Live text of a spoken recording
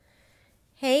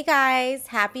Hey guys,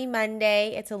 happy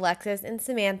Monday. It's Alexis and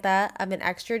Samantha of An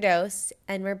Extra Dose,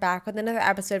 and we're back with another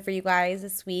episode for you guys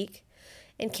this week.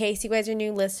 In case you guys are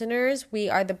new listeners, we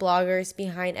are the bloggers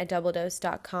behind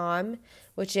adoubledose.com,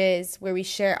 which is where we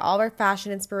share all of our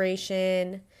fashion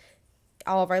inspiration,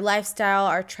 all of our lifestyle,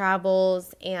 our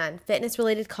travels, and fitness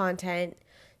related content.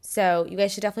 So you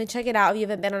guys should definitely check it out if you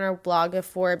haven't been on our blog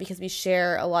before because we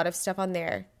share a lot of stuff on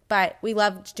there. But we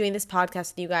love doing this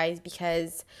podcast with you guys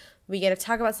because we get to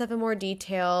talk about stuff in more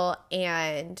detail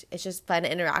and it's just fun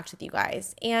to interact with you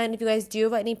guys. And if you guys do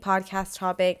have any podcast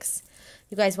topics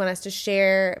you guys want us to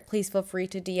share, please feel free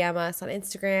to DM us on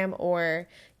Instagram or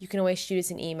you can always shoot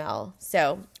us an email.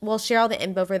 So we'll share all the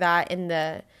info for that in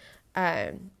the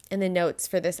notes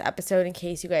for this episode in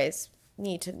case you guys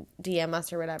need to DM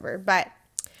us or whatever. But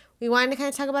we wanted to kind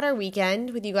of talk about our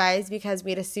weekend with you guys because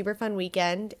we had a super fun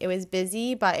weekend. It was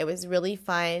busy, but it was really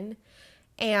fun.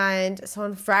 And so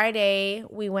on Friday,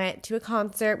 we went to a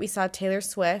concert. We saw Taylor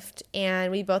Swift,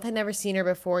 and we both had never seen her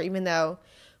before, even though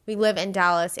we live in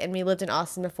Dallas and we lived in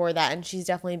Austin before that, and she's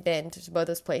definitely been to both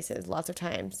those places lots of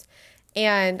times.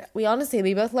 And we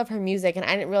both love her music, and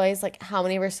I didn't realize, how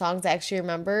many of her songs I actually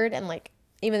remembered, and,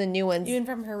 even the new ones. Even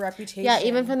from her Reputation. Yeah,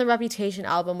 even from the Reputation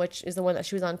album, which is the one that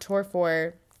she was on tour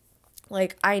for.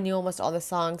 I knew almost all the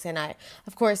songs, and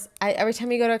of course, every time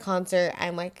we go to a concert,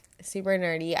 I'm, super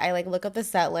nerdy. I, look up the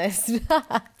set list,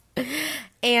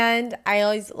 and I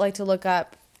always like to look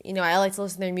up, I like to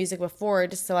listen to their music before,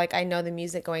 just so, I know the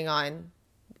music going on,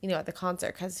 at the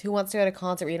concert, because who wants to go to a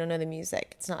concert where you don't know the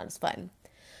music? It's not as fun.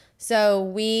 So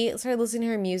we started listening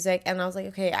to her music, and I was like,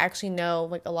 okay, I actually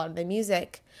know, a lot of the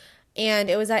music, and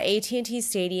it was at AT&T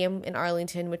Stadium in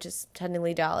Arlington, which is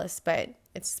technically Dallas, but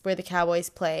it's where the Cowboys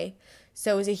play.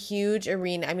 So it was a huge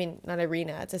arena. I mean, not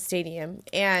arena, it's a stadium.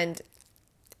 And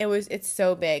it's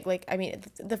so big.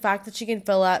 The fact that she can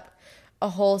fill up a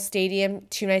whole stadium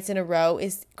 2 nights in a row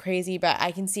is crazy, but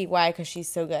I can see why because she's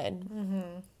so good.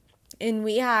 Mm-hmm. And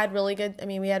we had really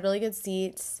good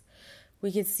seats.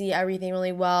 We could see everything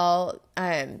really well.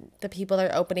 The people that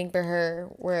are opening for her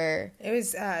were... It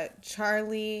was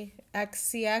Charlie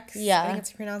XCX. Yeah. I think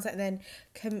it's pronounced that. And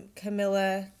then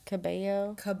Camila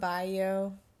Cabello.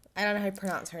 I don't know how to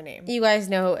pronounce her name. You guys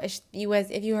know, if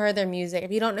you heard their music,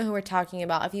 if you don't know who we're talking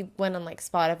about, if you went on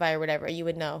Spotify or whatever, you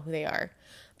would know who they are.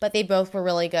 But they both were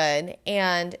really good.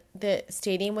 And the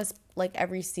stadium was,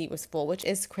 every seat was full, which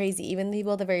is crazy. Even the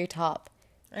people at the very top.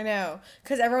 I know.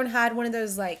 Because everyone had one of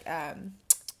those, those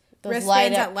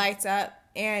wristbands that lights up.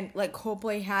 And,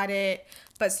 Coldplay had it.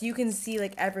 But so you can see,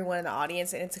 everyone in the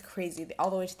audience. And it's crazy. All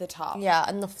the way to the top. Yeah,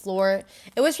 and the floor.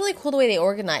 It was really cool the way they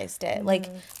organized it.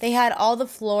 Mm-hmm. They had all the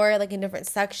floor, in different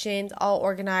sections, all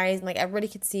organized. And, everybody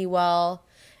could see well.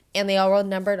 And they all were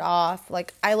numbered off.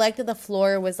 I liked that the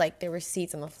floor was, there were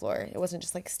seats on the floor. It wasn't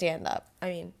just, stand up. I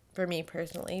mean, for me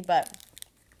personally. But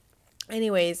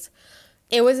anyways,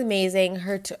 it was amazing.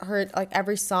 Her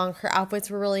every song, her outfits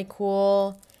were really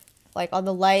cool. All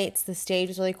the lights, the stage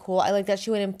was really cool. I like that she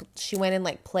went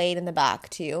and played in the back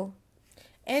too.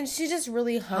 And she's just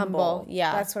really humble.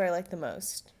 Yeah. That's what I like the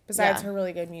most. Besides her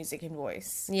really good music and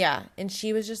voice. Yeah. And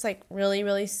she was just really,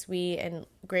 really sweet and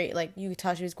great. You could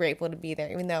tell she was grateful to be there,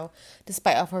 even though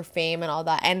despite of her fame and all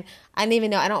that. And I didn't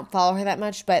even know, I don't follow her that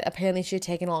much, but apparently she had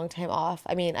taken a long time off.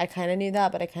 I mean, I kind of knew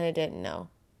that, but I kind of didn't know.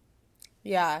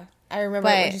 Yeah. I remember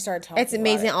when she started talking. It's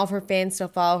amazing all of her fans still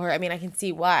follow her. I mean, I can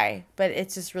see why, but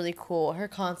it's just really cool. Her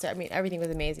concert, I mean, everything was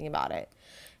amazing about it.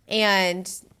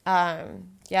 And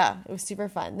yeah, it was super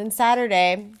fun. Then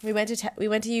Saturday, we went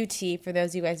to UT for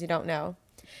those of you guys who don't know.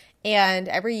 And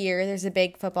every year there's a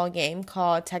big football game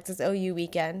called Texas OU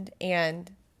Weekend, and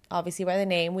obviously by the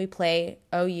name we play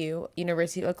OU,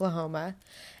 University of Oklahoma,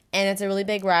 and it's a really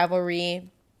big rivalry.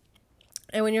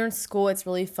 And when you're in school, it's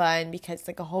really fun because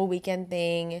it's a whole weekend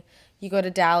thing. You go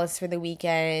to Dallas for the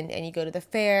weekend, and you go to the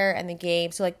fair and the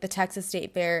game. So, the Texas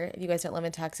State Fair, if you guys don't live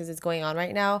in Texas, is going on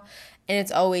right now. And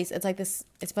it's been like this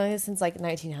since,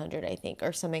 1900, I think,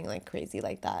 or something, crazy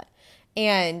like that.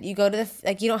 And you go to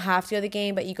you don't have to go to the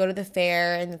game, but you go to the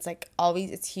fair, and it's,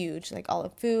 it's huge. All the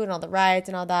food and all the rides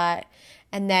and all that.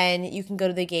 And then you can go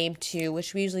to the game, too,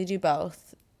 which we usually do both.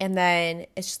 And then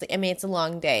it's just, it's a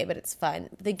long day, but it's fun.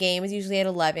 The game is usually at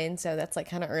 11, so that's,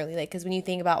 kind of early. Because when you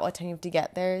think about what time you have to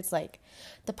get there, it's,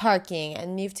 the parking,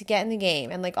 and you have to get in the game,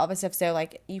 and, all this stuff. So,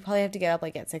 you probably have to get up,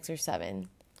 at 6 or 7.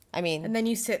 And then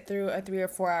you sit through a 3 or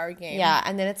 4 hour game. Yeah,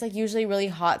 and then it's, usually really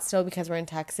hot still because we're in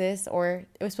Texas, or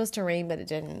it was supposed to rain, but it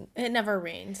didn't. It never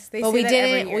rains. But we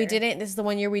didn't. This is the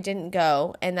one year we didn't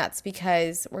go, and that's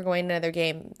because we're going to another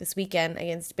game this weekend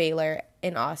against Baylor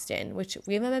in Austin, which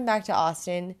we haven't been back to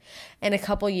Austin in a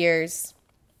couple years.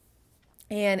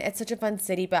 And it's such a fun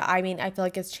city, but I mean, I feel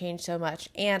like it's changed so much.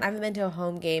 And I haven't been to a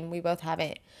home game. We both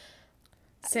haven't.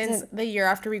 Since the year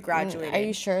after we graduated. Are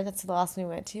you sure that's the last one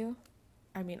we went to?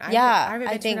 I mean,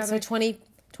 I think so.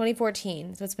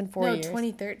 2014. So it's been 4 years.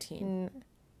 2013.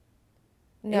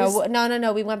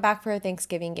 No. We went back for a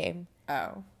Thanksgiving game.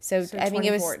 Oh. So I think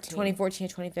it was 2014 or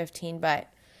 2015, but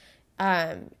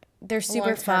they're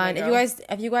super fun. If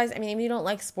you guys, I mean, if you don't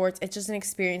like sports, it's just an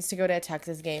experience to go to a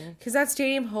Texas game. Because that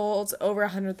stadium holds over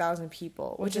 100,000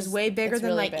 people, which is way bigger than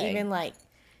really like big. even like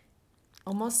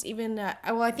almost even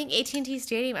well, I think AT&T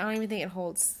Stadium, I don't even think it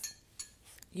holds.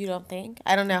 You don't think?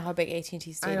 I don't know how big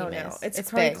AT&T Stadium I don't know. is. It's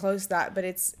probably big. Close to that, but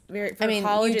it's very. For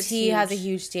college, UT has a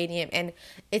huge stadium, and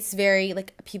it's very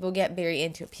like people get very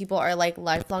into it. People are like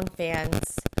lifelong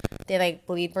fans. They like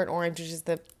bleed burnt orange, which is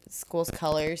the school's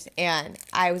colors, and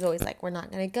I was always like, we're not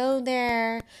gonna go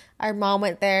there. Our mom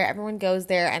went there. Everyone goes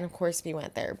there, and of course we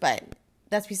went there. But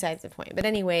that's besides the point. But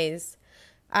anyways.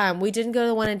 We didn't go to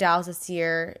the one in Dallas this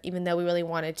year, even though we really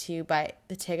wanted to, but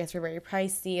the tickets were very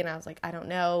pricey, and I was like, I don't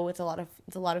know, it's a lot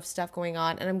of stuff going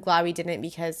on, and I'm glad we didn't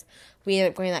because we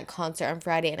ended up going to that concert on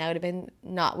Friday, and I would have been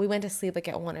we went to sleep like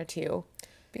at 1 or 2.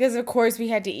 Because of course we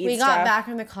had to eat. We got back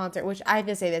from the concert, which I have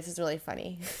to say this is really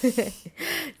funny.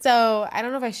 So I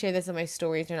don't know if I share this in my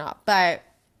stories or not, but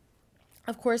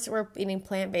of course we're eating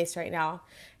plant-based right now,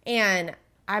 and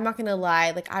I'm not gonna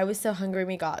lie, like I was so hungry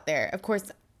when we got there. Of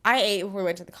course. I ate before we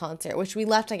went to the concert, which we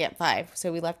left like at 5,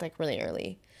 so we left like really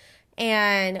early.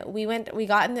 And we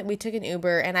took an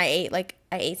Uber, and I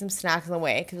ate some snacks on the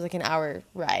way because it was like an hour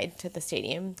ride to the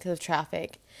stadium because of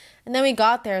traffic. And then we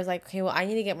got there, I was like, okay, well, I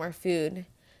need to get more food.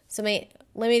 So let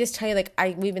me just tell you, like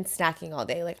we've been snacking all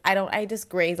day. Like I just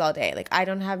graze all day. Like I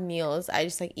don't have meals. I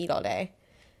just like eat all day.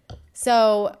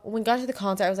 So when we got to the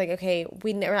concert, I was like, okay,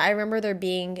 I remember there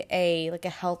being a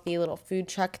healthy little food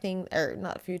truck thing, or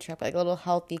not food truck, but like a little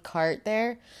healthy cart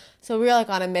there. So we were like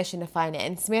on a mission to find it.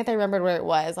 And Samantha remembered where it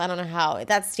was. I don't know how.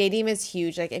 That stadium is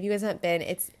huge. Like if you guys haven't been,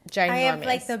 it's ginormous. I have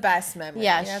like the best memory.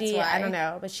 Yeah, I don't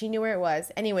know, but she knew where it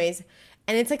was. Anyways.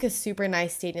 And it's like a super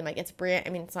nice stadium. Like it's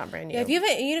it's not brand new. Yeah,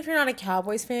 even if you're not a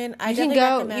Cowboys fan, you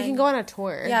can go on a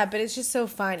tour. Yeah, but it's just so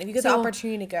fun. If you get the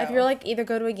opportunity to go. If you're like either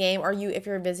go to a game or if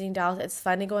you're visiting Dallas, it's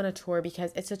fun to go on a tour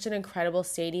because it's such an incredible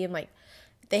stadium. Like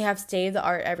they have state of the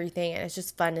art everything, and it's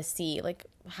just fun to see like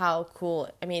how cool.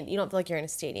 I mean, you don't feel like you're in a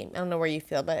stadium. I don't know where you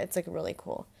feel, but it's like really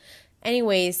cool.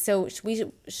 Anyways, so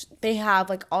they have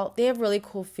really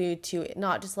cool food too,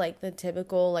 not just like the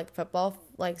typical like football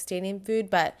like stadium food,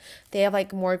 but they have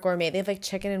like more gourmet. They have like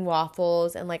chicken and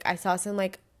waffles, and like I saw some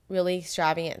like really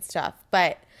extravagant stuff,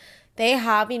 but they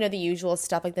have the usual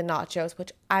stuff like the nachos,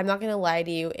 which I'm not gonna lie to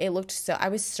you, I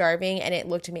was starving, and it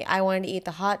looked to me, I wanted to eat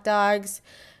the hot dogs,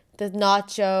 the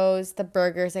nachos, the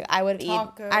burgers. Like I would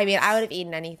have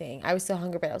eaten anything. I was so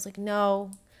hungry, but I was like, no.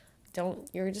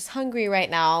 You're just hungry right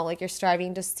now. Like you're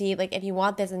starving. Just see, like if you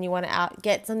want this and you want to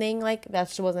get something like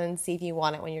vegetables and see if you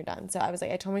want it when you're done. So I was like,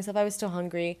 I told myself I was still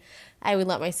hungry. I would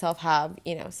let myself have,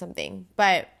 something.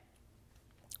 But,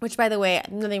 which by the way,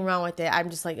 nothing wrong with it. I'm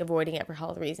just like avoiding it for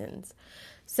health reasons.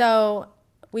 So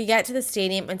we get to the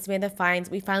stadium and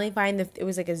we finally find it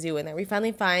was like a zoo in there. We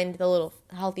finally find the little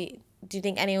healthy. Do you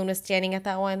think anyone was standing at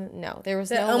that one? No, there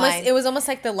was no line. It was almost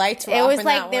like the lights were off. It was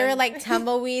like there were like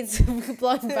tumbleweeds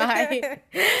blowing by.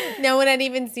 No one had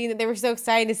even seen it. They were so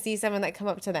excited to see someone that come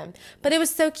up to them. But it was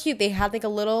so cute. They had like a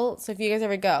little. So if you guys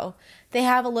ever go, they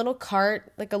have a little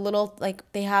cart, like a little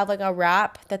they have like a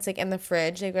wrap that's like in the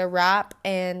fridge. They have a wrap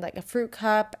and like a fruit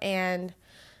cup and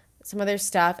some other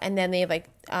stuff, and then they have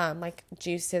like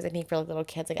juices, I think, for like little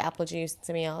kids, like apple juice and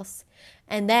something else.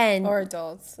 And then or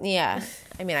adults. Yeah.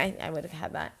 I mean, I would have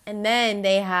had that. And then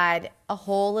they had a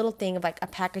whole little thing of like a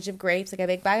package of grapes, like a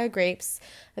big bag of grapes,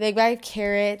 a big bag of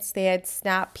carrots. They had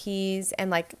snap peas and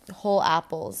like whole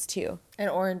apples too. And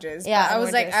oranges. Yeah. I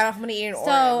was like, I'm gonna eat an orange.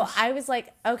 So I was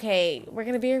like, okay, we're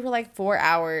gonna be here for like 4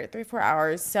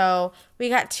 hours. So we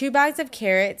got 2 bags of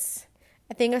carrots,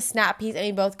 a thing of snap peas, and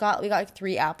we got like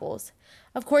 3 apples.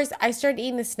 Of course, I started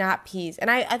eating the snap peas,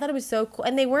 and I thought it was so cool.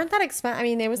 And they weren't that expensive. I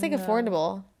mean, it was like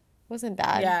affordable. It wasn't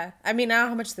bad. Yeah. I mean, I don't know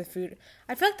how much the food.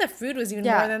 I feel like the food was even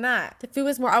more than that. The food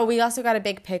was more. Oh, we also got a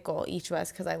big pickle, each of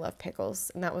us, because I love pickles,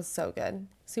 and that was so good.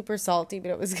 Super salty,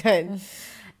 but it was good.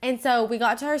 And so we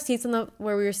got to our seats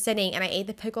where we were sitting, and I ate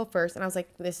the pickle first, and I was like,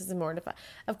 this is mortifying.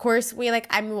 Of course,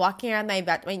 I'm walking around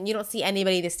you don't see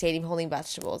anybody in the stadium holding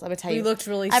vegetables. I'm going to tell you. We looked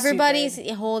really Everybody's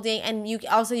stupid. holding, and you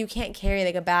can't carry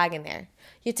like a bag in there.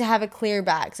 You have to have a clear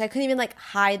bag. So I couldn't even like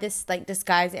hide this, like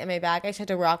disguise it in my bag. I just had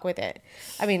to roll with it.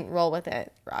 Roll with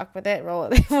it, roll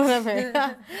with it,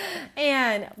 whatever.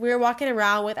 And we were walking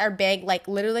around with our bag, like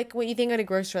literally like what you think at a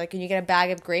grocery store, like when you get a bag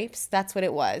of grapes, that's what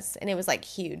it was. And it was like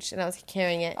huge. And I was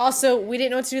carrying it. Also, we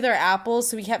didn't know what to do with our apples,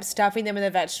 so we kept stuffing them in the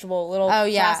vegetable little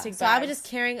plastic bags. So I was just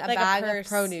carrying a like bag of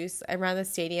produce around the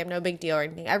stadium. No big deal or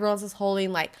anything. Everyone's just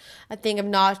holding like a thing of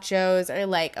nachos or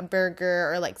like a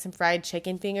burger or like some fried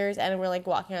chicken fingers, and we're like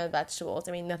walking around with vegetables.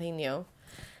 Nothing new.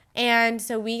 And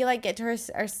so we like get to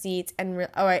our seats, and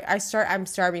I'm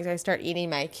starving, so I start eating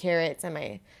my carrots and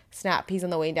my snap peas on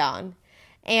the way down.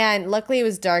 And luckily it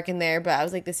was dark in there, but I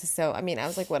was like, this is so, I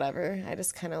was like, whatever. I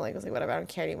just kind of like was like, whatever, I don't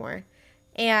care anymore.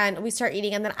 And we start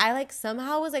eating, and then I like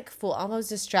somehow was like full, almost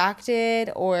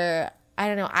distracted, or I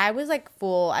don't know. I was like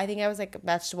full. I think I was like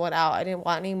vegetable out. I didn't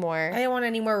want any more. I didn't want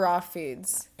any more raw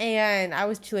foods. And I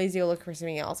was too lazy to look for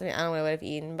something else. I don't know what I would have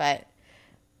eaten, but.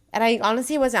 And I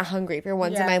honestly wasn't hungry. For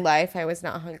once in my life, I was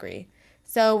not hungry.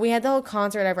 So we had the whole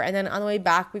concert, whatever. And then on the way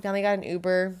back, we finally got an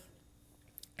Uber.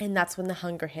 And that's when the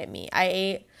hunger hit me.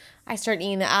 I started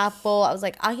eating the apple. I was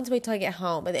like, I can just wait till I get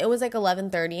home. But it was like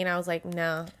 11:30, and I was like,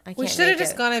 no, I can't. We should have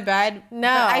just gone to bed.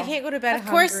 No, I can't go to bed. Of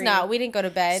course not. We didn't go to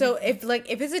bed. So if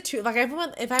it's a two, like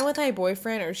if I'm with my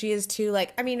boyfriend or she is too,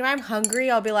 like if I'm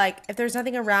hungry, I'll be like, if there's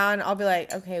nothing around, I'll be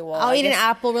like, okay, well, I'll eat an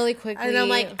apple really quickly. And I'm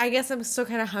like, I guess I'm still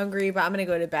kind of hungry, but I'm gonna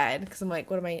go to bed because I'm like,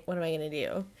 what am I gonna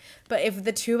do? But if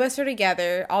the two of us are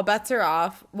together, all bets are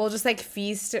off. We'll just like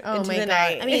feast into the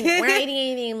night. We're not eating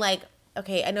anything like.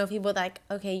 Okay, I know people like,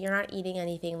 okay, you're not eating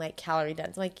anything like calorie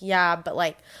dense. I'm like, yeah, but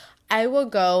like, I will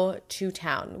go to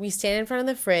town. We stand in front of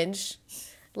the fridge,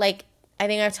 like, I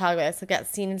think I've talked about this, like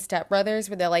that scene in Step Brothers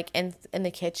where they're like in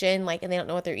the kitchen, like, and they don't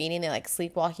know what they're eating. They're like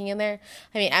sleepwalking in there.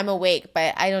 I'm awake,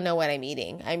 but I don't know what I'm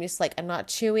eating. I'm just like, I'm not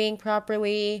chewing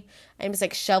properly. I'm just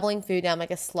like shoveling food down like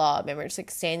a slob. And we're just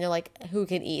like standing there like, who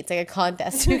can eat? It's like a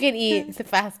contest. Who can eat the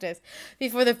fastest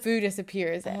before the food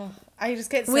disappears. I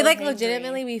just get so we like hangry.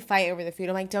 legitimately, we fight over the food.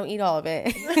 I'm like, don't eat all of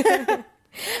it.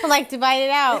 I'm like, divide it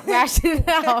out, ration it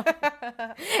out.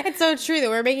 It's so true that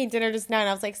we were making dinner just now, and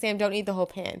I was like, Sam, don't eat the whole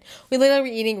pan. We literally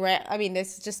were eating,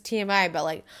 this is just TMI, but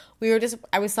like,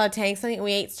 I was sauteing something, and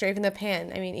we ate straight from the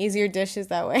pan. Easier dishes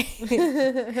that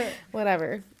way.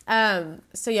 Whatever.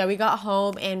 So yeah, we got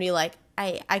home, and we like,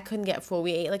 I couldn't get full.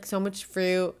 We ate like so much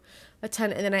fruit, a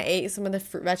ton, and then I ate some of the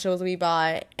fruit vegetables we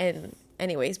bought, and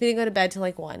anyways, we didn't go to bed till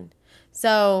like 1.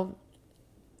 So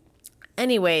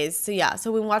anyways,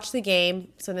 so we watched the game.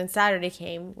 So then Saturday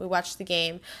came, we watched the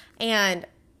game, and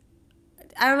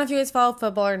I don't know if you guys follow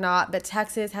football or not, but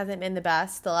Texas hasn't been the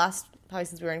best the last, probably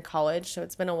since we were in college, so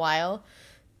it's been a while.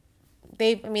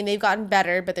 They've gotten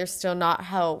better, but they're still not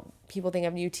how people think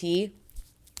of UT.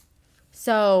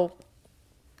 So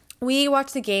we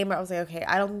watched the game where I was like, okay,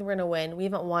 I don't think we're going to win. We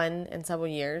haven't won in several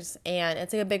years, and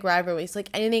it's like a big rivalry. So like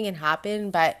anything can happen,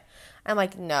 but I'm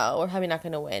like, no, we're probably not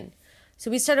going to win.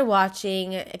 So we started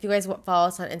watching. If you guys follow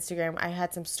us on Instagram, I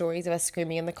had some stories of us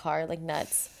screaming in the car like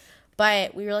nuts.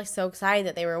 But we were like so excited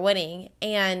that they were winning.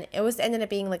 And it ended up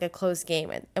being like a close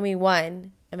game. And we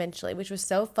won eventually, which was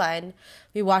so fun.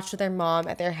 We watched with our mom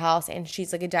at their house, and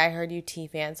she's like a diehard UT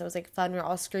fan. So it was like fun. We were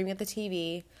all screaming at the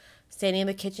TV, standing in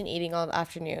the kitchen eating all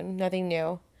afternoon. Nothing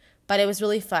new. But it was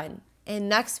really fun. And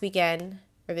next weekend,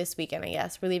 or this weekend, I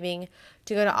guess, we're leaving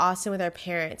to go to Austin with our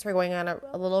parents. We're going on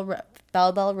a little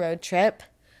Bell road trip,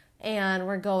 and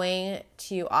we're going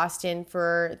to Austin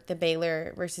for the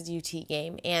Baylor versus UT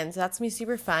game. And so that's going to be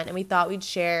super fun, and we thought we'd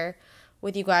share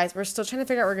with you guys. We're still trying to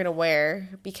figure out what we're going to wear,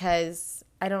 because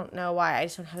I don't know why. I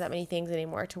just don't have that many things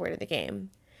anymore to wear to the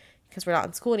game, because we're not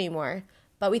in school anymore.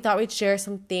 But we thought we'd share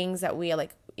some things that we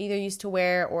like either used to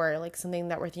wear, or like something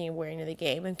that we're thinking of wearing to the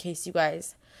game, in case you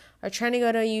guys are trying to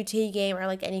go to a UT game or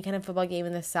like any kind of football game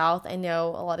in the South. I know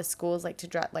a lot of schools like to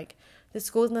dress, like the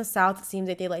schools in the South, it seems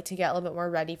like they like to get a little bit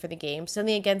more ready for the game.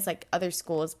 Something against like other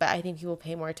schools, but I think people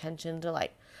pay more attention to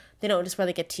like, they don't just wear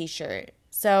like a t-shirt.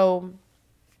 So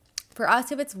for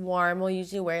us, if it's warm, we'll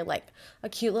usually wear like a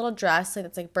cute little dress, like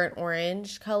it's like burnt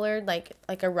orange colored, like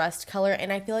a rust color.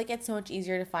 And I feel like it's so much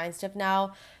easier to find stuff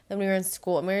now than we were in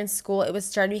school. When we were in school, it was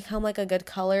starting to become like a good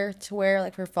color to wear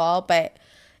like for fall, but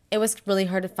it was really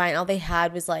hard to find. All they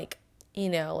had was like,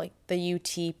 like the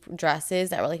UT dresses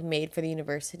that were like made for the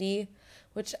university,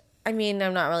 which I'm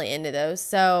not really into those.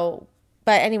 So,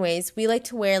 but anyways, we like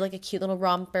to wear like a cute little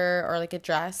romper or like a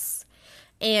dress.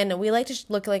 And we like to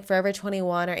look like Forever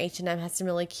 21 or H&M has some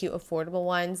really cute affordable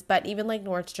ones. But even like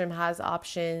Nordstrom has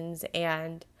options,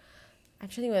 and I'm trying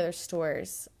to think of other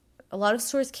stores. A lot of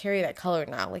stores carry that color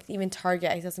now. Like even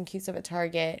Target, I saw some cute stuff at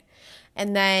Target.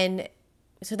 And then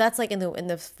so that's like in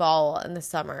the fall and the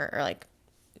summer, or like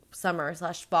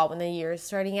summer/fall when the year is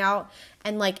starting out.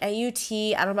 And like at UT,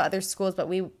 I don't know about other schools, but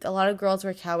a lot of girls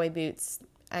wear cowboy boots.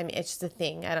 I mean, it's just a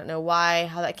thing. I don't know why,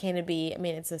 how that came to be. I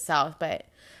mean, it's the South, but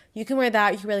you can wear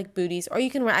that. You can wear like booties, or you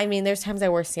can wear, I mean, there's times I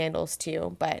wear sandals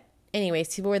too, but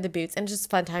anyways, people wear the boots, and it's just a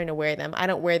fun time to wear them. I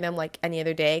don't wear them like any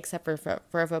other day except for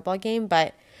a football game,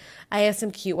 but I have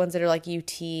some cute ones that are like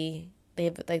UT. They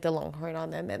have like the Longhorn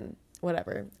on them and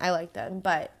whatever. I like them,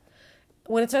 but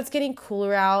when it starts getting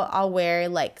cooler out, I'll wear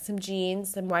like some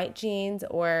jeans, some white jeans,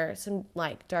 or some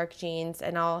like dark jeans,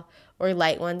 or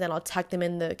light ones, and I'll tuck them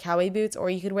in the cowboy boots, or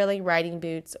you could wear like riding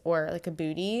boots or like a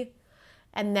bootie.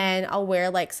 And then I'll wear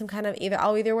like some kind of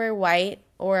I'll either wear white,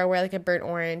 or I'll wear like a burnt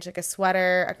orange, like a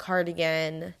sweater, a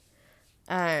cardigan,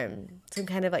 some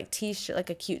kind of like t-shirt, like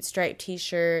a cute striped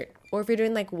t-shirt. Or if you're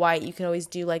doing like white, you can always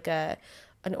do like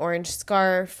an orange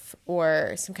scarf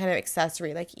or some kind of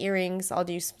accessory like earrings.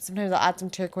 Sometimes I'll add some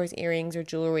turquoise earrings or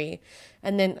jewelry,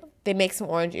 and then they make some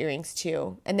orange earrings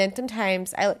too. And then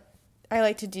sometimes I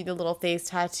like to do the little face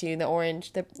tattoo,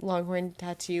 the Longhorn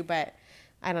tattoo, but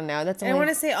I don't know. I want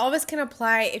to say all this can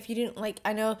apply if you didn't like.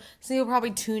 I know some people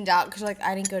probably tuned out because like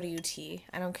I didn't go to UT.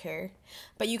 I don't care,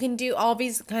 but you can do all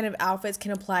these kind of outfits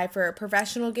can apply for a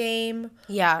professional game,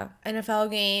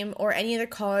 NFL game, or any other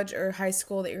college or high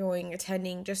school that you're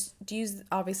attending. Just use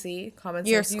obviously common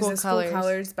sense. Your school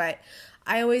colors, but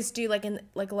I always do like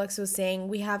Alexa was saying,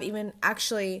 we have even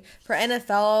actually for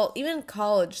NFL, even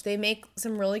college, they make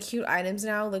some really cute items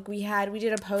now. Like we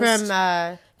did a post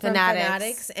from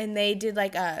Fanatics, and they did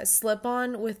like a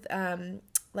slip-on with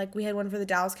like we had one for the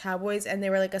Dallas Cowboys, and they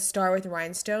were like a star with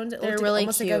rhinestones. They're really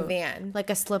almost cute. Like a Van,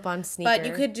 like a slip-on sneaker. But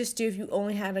you could just do if you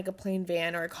only had like a plain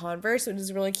Van or a Converse, which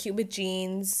is really cute with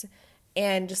jeans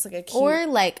and just like a cute. Or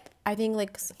like I think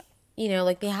like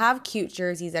like they have cute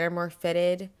jerseys that are more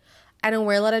fitted. I don't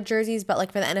wear a lot of jerseys, but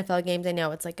like for the NFL games, I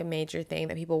know it's like a major thing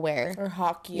that people wear. Or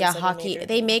hockey. Yeah, hockey.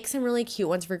 They make some really cute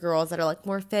ones for girls that are like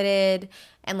more fitted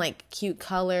and like cute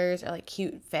colors or like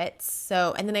cute fits.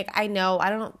 So, and then like I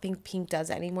don't think Pink does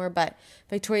it anymore, but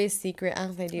Victoria's Secret, I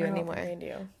don't think they do anymore. They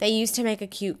do. They used to make a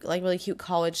cute, like really cute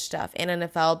college stuff and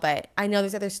NFL, but I know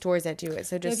there's other stores that do it.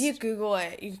 So just if you Google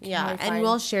it, you can and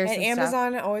we'll share some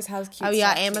Amazon stuff. Always has cute stuff. Oh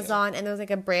yeah, Amazon, and there's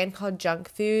like a brand called Junk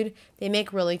Food. They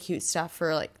make really cute stuff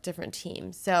for like different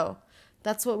teams. So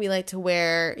that's what we like to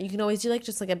wear. You can always do like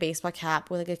just like a baseball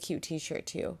cap with like a cute t-shirt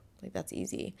too. Like that's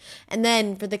easy. And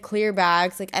then for the clear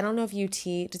bags, like I don't know if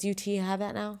does UT have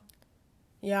that now?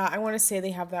 Yeah, I want to say they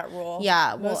have that rule.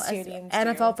 Yeah, well,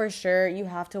 NFL for sure, you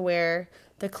have to wear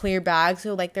the clear bag.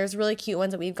 So like there's really cute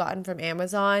ones that we've gotten from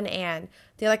Amazon, and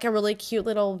they're like a really cute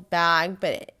little bag,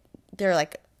 but they're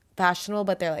like fashionable,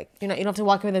 but they're like you don't have to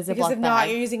walk in with a Ziploc bag. Because if not,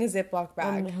 you're using a Ziploc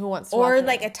bag. Who wants to or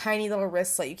like a tiny little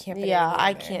wristlet you can't fit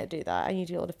I can't do that. I need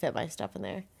to be able to fit my stuff in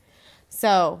there.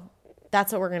 So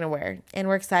that's what we're going to wear. And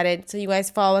we're excited. So you guys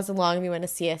follow us along if you want to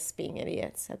see us being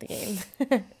idiots at the game.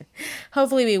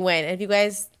 Hopefully we win. If you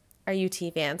guys are UT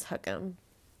fans, hook 'em.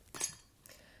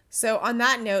 So on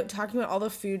that note, talking about all the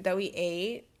food that we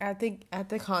ate at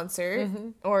the concert,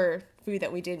 or food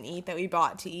that we didn't eat that we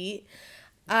bought to eat,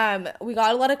 we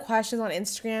got a lot of questions on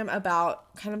Instagram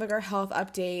about kind of like our health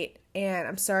update. And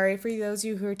I'm sorry for those of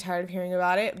you who are tired of hearing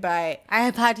about it, but I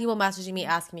have had people messaging me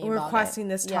asking me about it. Requesting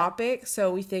this topic,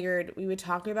 so we figured we would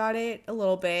talk about it a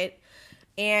little bit.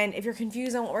 And if you're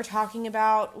confused on what we're talking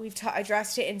about, we've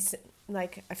addressed it in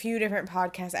like a few different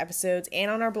podcast episodes and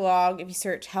on our blog. If you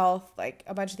search health, like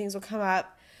a bunch of things will come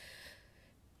up.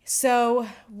 So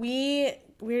we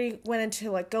went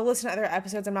into like go listen to other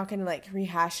episodes. I'm not going to like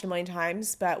rehash it a million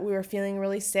times, but we were feeling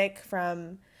really sick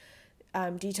from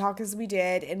detoxes we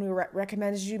did, and we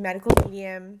recommended to do medical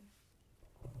medium.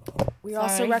 We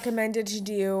also recommended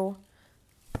to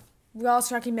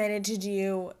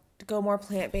go more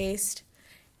plant-based,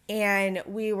 and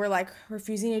we were like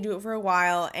refusing to do it for a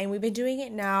while, and we've been doing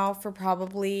it now for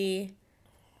probably,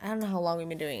 I don't know how long we've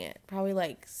been doing it, probably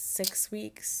like 6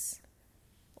 weeks.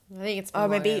 I think it's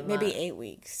maybe 8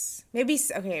 weeks,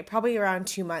 probably around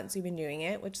 2 months we've been doing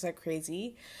it, which is like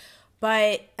crazy.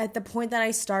 But at the point that I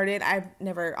started, I've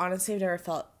never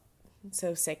felt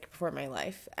so sick before in my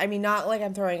life. I mean, not like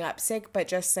I'm throwing up sick, but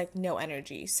just like no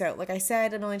energy. So like I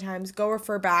said a million times, go to a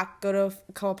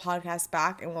couple podcasts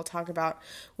back, and we'll talk about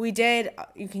you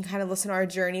can kind of listen to our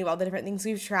journey of all the different things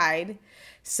we've tried.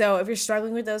 So if you're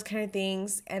struggling with those kind of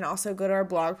things, and also go to our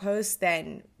blog post,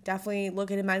 then definitely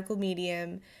look into medical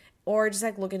medium, or just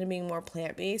like look into being more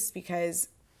plant-based, because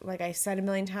like I said a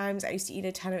million times, I used to eat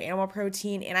a ton of animal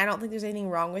protein, and I don't think there's anything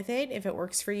wrong with it if it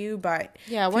works for you. But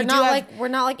yeah, we're not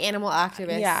like animal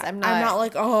activists. Yeah, I'm not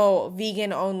like, oh,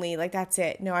 vegan only, like that's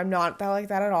it. No, I'm not that like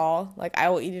that at all. Like I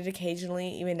will eat it occasionally,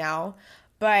 even now.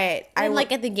 But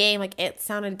like at the game, like it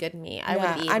sounded good to me. I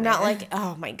would eat. I'm not like,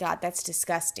 oh my god, that's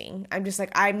disgusting. I'm just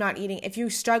like, I'm not eating. If you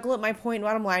struggle, my point,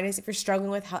 bottom line is, if you're struggling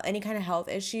with any kind of health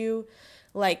issue,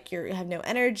 like you have no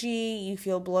energy, you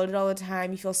feel bloated all the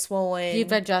time, you feel swollen, you have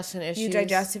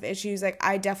digestive issues. Like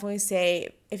I definitely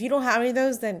say, if you don't have any of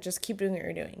those, then just keep doing what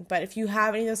you're doing. But if you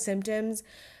have any of those symptoms,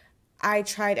 I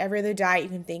tried every other diet you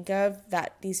can think of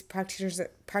that these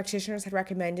practitioners had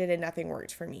recommended, and nothing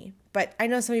worked for me. But I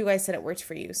know some of you guys said it worked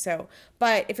for you. So,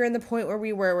 but if you're in the point where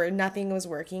we were, where nothing was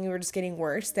working, we were just getting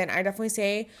worse, then I definitely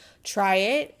say try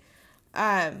it,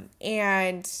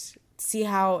 and see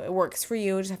how it works for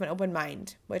you. Just have an open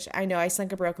mind, which I know I sound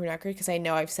like a broken record because I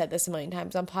know I've said this a million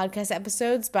times on podcast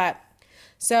episodes. But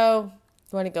so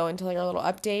you want to go into like a little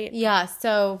update? Yeah.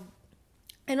 So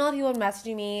I know a lot of people are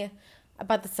messaging me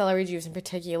about the celery juice in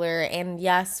particular, and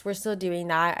yes, we're still doing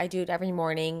that. I do it every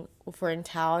morning if we're in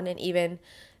town, and even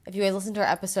if you guys listened to our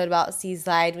episode about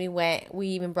Seaside, we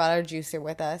even brought our juicer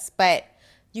with us, but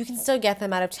you can still get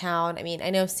them out of town. I mean,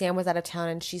 I know Sam was out of town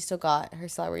and she still got her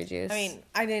celery juice. I mean,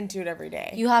 I didn't do it every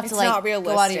day. You have to like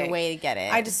go out of your way to get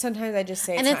it. Sometimes I just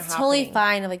say and it's not totally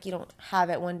fine if like you don't have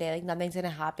it one day, like nothing's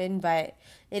gonna happen, but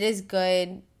it is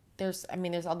good. There's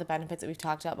all the benefits that we've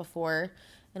talked about before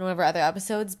in one of our other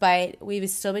episodes, but we've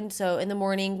still been, so in the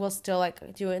morning, we'll still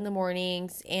like do it in the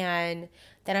mornings, and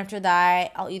then after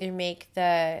that, I'll either make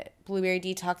the blueberry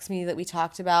detox smoothie that we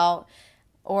talked about,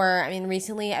 or,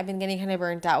 recently I've been getting kind of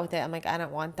burnt out with it. I'm like, I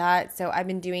don't want that, so I've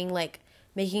been doing like,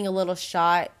 making a little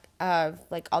shot of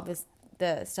like all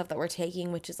the stuff that we're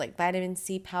taking, which is like vitamin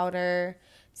C powder,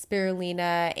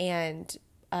 spirulina, and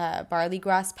barley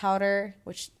grass powder,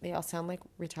 which they all sound like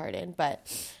retarded, but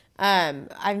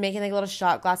I'm making like a little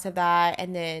shot glass of that,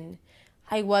 and then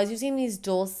I was using these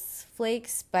Dulce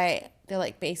flakes, but they're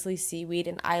like basically seaweed,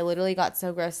 and I literally got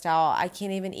so grossed out. I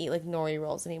can't even eat like nori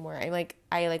rolls anymore. I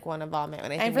want to vomit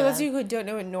when I think of them. And for those of you who don't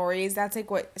know what nori is, that's like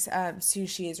what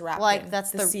sushi is wrapped in. Like that's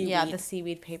the seaweed. Yeah, the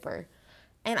seaweed paper.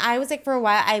 And I was like, for a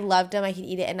while, I loved them. I could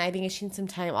eat it, and I think I should need some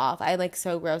time off. I like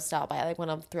so grossed out by it. I like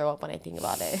want to throw up when I think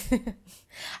about it.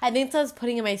 I think so I was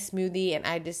putting in my smoothie, and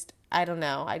I don't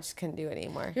know. I just couldn't do it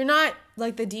anymore. You're not,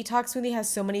 like, the detox smoothie has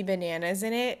so many bananas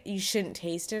in it. You shouldn't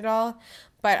taste it at all.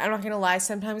 But I'm not going to lie.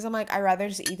 Sometimes I'm like, I'd rather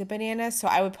just eat the bananas. So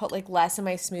I would put, like, less in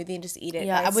my smoothie and just eat it.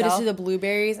 Yeah, I would just do the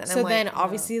blueberries. And so then,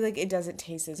 obviously, like, it doesn't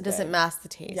taste as good. It doesn't mask the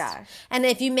taste. Yeah. And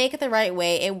if you make it the right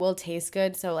way, it will taste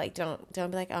good. So, like, don't be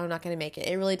like, oh, I'm not going to make it.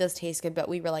 It really does taste good. But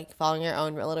we were, like, following our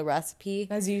own little recipe.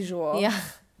 As usual. Yeah.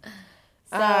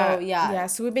 So, yeah,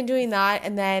 so we've been doing that,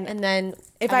 and then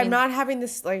if I'm not having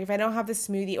this, like, if I don't have the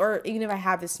smoothie, or even if I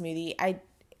have the smoothie,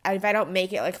 if I don't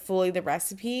make it, like, fully the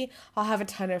recipe, I'll have a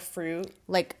ton of fruit.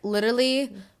 Like,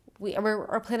 literally,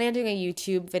 we're planning on doing a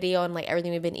YouTube video on, like,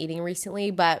 everything we've been eating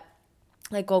recently, but,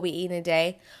 like, what we eat in a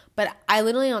day, but I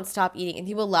literally don't stop eating, and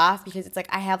people laugh because it's, like,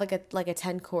 I have, like a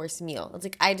 10-course meal. It's,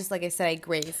 like, I just, like I said, I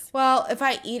graze. Well, if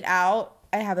I eat out,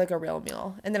 I have, like, a real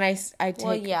meal, and then I take,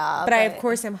 well, yeah, but I, of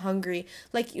course, I'm hungry.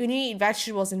 Like, when you eat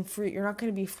vegetables and fruit, you're not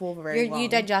going to be full for very long. You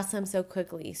digest them so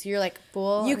quickly, so you're, like,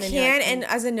 full. You can, and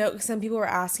as a note, some people were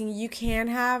asking, you can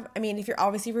have, if you're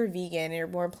obviously we're vegan and you're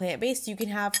more plant-based, you can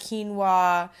have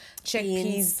quinoa,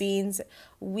 chickpeas, beans.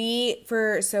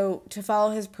 To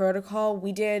follow his protocol,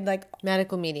 we did, like...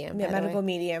 Medical medium. Yeah, medical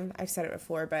medium. I've said it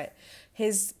before, but...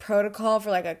 His protocol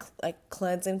for, like, a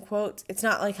cleanse, in quotes, it's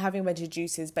not like having a bunch of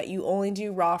juices, but you only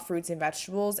do raw fruits and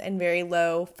vegetables and very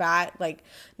low fat, like,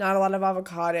 not a lot of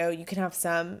avocado. You can have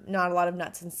some, not a lot of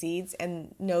nuts and seeds,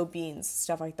 and no beans,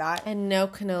 stuff like that. And no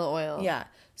canola oil. Yeah.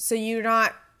 So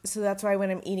that's why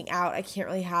when I'm eating out, I can't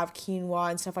really have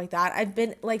quinoa and stuff like that. I've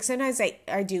been, like, sometimes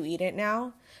I do eat it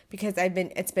now because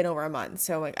it's been over a month,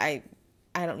 so, like,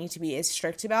 I don't need to be as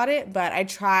strict about it, but I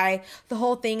try. The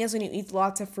whole thing is when you eat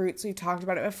lots of fruits, we've talked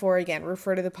about it before, again,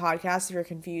 refer to the podcast if you're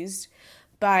confused,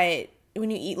 but when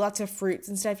you eat lots of fruits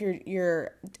and stuff,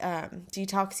 you're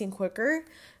detoxing quicker,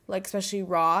 like especially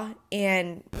raw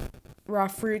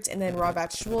fruits and then raw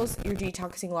vegetables, you're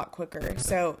detoxing a lot quicker.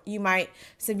 So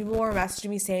some people were messaging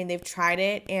me saying they've tried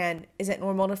it, and is it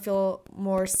normal to feel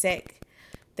more sick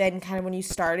than kind of when you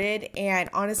started? And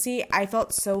honestly, I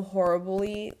felt so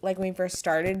horribly like when we first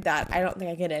started that I don't think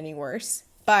I get any worse.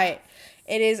 But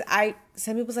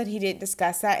some people said he didn't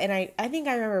discuss that, and I think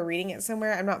I remember reading it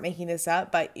somewhere. I'm not making this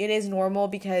up, but it is normal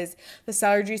because the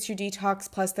celery juice you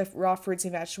detox plus the raw fruits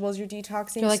and vegetables you're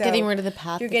detoxing. You're like getting rid of the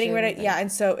pathogen. You're getting rid of, yeah,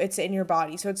 and so it's in your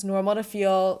body. So it's normal to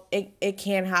feel, it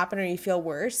can happen or you feel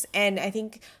worse. And I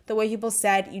think the way people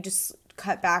said, you just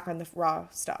cut back on the raw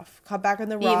stuff. Cut back on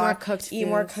the raw. Eat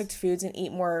more cooked foods and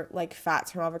eat more like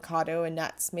fats from avocado and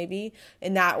nuts maybe.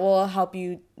 And that will help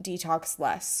you detox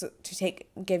less to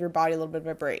give your body a little bit of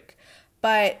a break.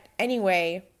 But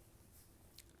anyway,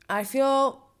 I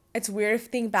feel it's weird to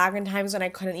think back in times when I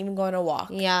couldn't even go on a walk.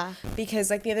 Yeah.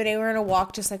 Because like the other day we were on a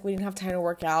walk, just like we didn't have time to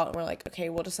work out, and we're like, okay,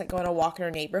 we'll just like go on a walk in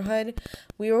our neighborhood.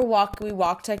 We walked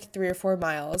like 3 or 4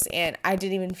 miles, and I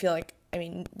didn't even feel like, I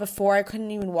mean, before I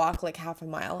couldn't even walk like half a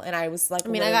mile, and I was like, I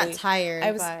mean, I got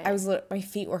tired. My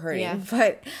feet were hurting, yeah.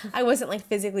 but I wasn't like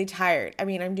physically tired. I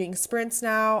mean, I'm doing sprints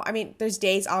now. I mean, there's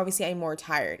days obviously I'm more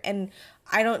tired, and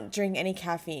I don't drink any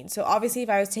caffeine. So obviously if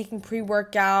I was taking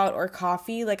pre-workout or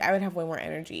coffee, like I would have way more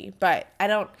energy, but I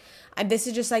don't. This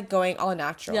is just like going all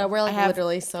natural. Yeah, we're like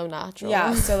literally so natural.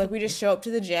 Yeah, so like we just show up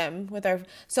to the gym with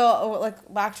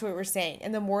like back to what we're saying.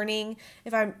 In the morning,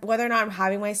 whether or not I'm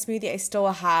having my smoothie, I still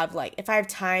have like, if I have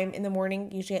time in the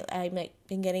morning, usually I've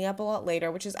been getting up a lot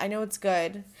later, which is, I know it's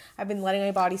good. I've been letting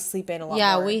my body sleep in a lot more.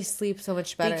 Yeah, we sleep so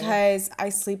much better. Because I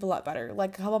sleep a lot better.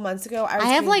 Like a couple months ago, I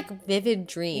have like vivid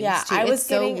dreams. Yeah, too. I was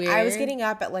getting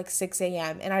up at like 6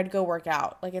 a.m. and I'd go work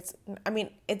out. Like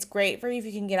it's great for you if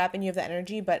you can get up and you have the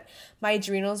energy, but my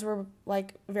adrenals were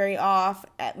like very off.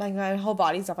 Like my whole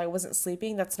body's off. I wasn't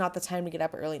sleeping. That's not the time to get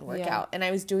up early and work out. And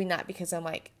I was doing that because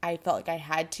I felt like I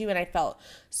had to, and I felt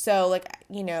so like,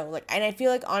 you know, like, and I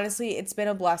feel like honestly it's been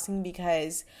a blessing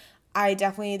because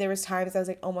there was times I was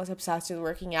like almost obsessed with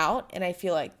working out, and I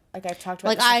feel like I've talked about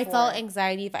like this I before. felt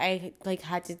anxiety if I like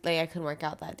had to, like I couldn't work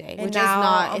out that day, and which is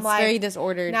not. It's like, very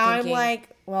disordered. Now thinking. I'm like,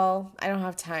 well, I don't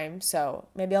have time, so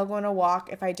maybe I'll go on a walk.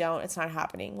 If I don't, it's not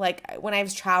happening. Like when I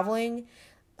was traveling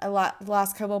a lot the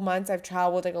last couple of months, I've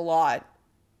traveled like a lot.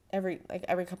 Every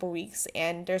couple weeks,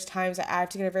 and there's times that I have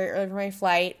to get up very early for my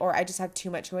flight, or I just have too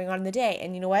much going on in the day,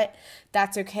 and you know what,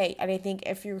 that's okay. And I think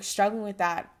if you're struggling with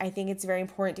that, I think it's very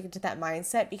important to get to that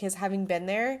mindset, because having been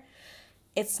there,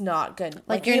 it's not good.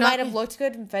 Like you might have looked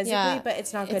good physically, but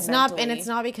it's not good mentally. Not, and it's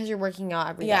not because you're working out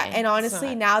every day. Yeah, and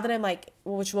honestly, now that I'm like,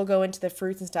 which we'll go into the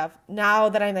fruits and stuff, now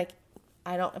that I'm like, if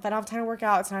I don't have time to work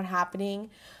out, it's not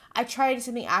happening. I try to do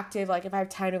something active, like if I have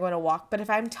time to go on a walk, but if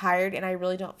I'm tired and I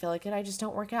really don't feel like it, I just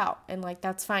don't work out, and like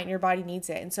that's fine. Your body needs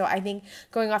it. And so I think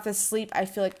going off the sleep, I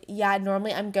feel like, yeah,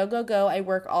 normally I'm go, I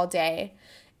work all day,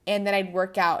 and then I'd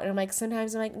work out, and I'm like,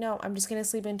 sometimes I'm like, no, I'm just gonna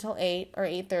sleep until 8 or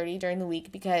 8:30 during the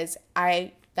week because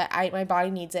my body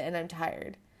needs it and I'm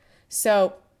tired.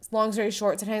 So long story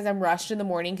short, sometimes I'm rushed in the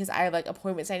morning because I have like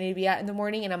appointments I need to be at in the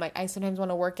morning, and I'm like, I sometimes want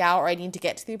to work out or I need to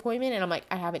get to the appointment, and I'm like,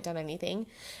 I haven't done anything.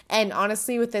 And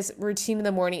honestly, with this routine in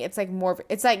the morning, it's like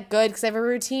it's like good because I have a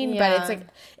routine, but it's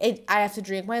like I have to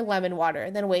drink my lemon water,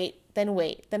 then wait,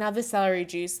 then have the celery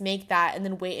juice, make that, and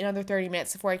then wait another 30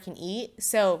 minutes before I can eat.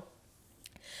 So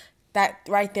that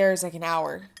right there is like an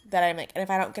hour that I'm like, and if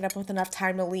I don't get up with enough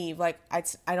time to leave, like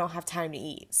I don't have time to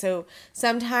eat. So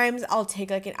sometimes I'll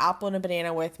take like an apple and a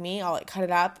banana with me. I'll like cut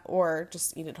it up or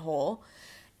just eat it whole.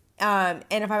 And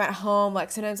if I'm at home,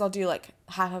 like sometimes I'll do like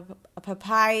half a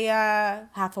papaya,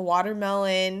 half a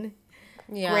watermelon,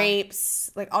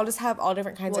 grapes. Like I'll just have all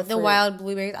different kinds of fruit. The wild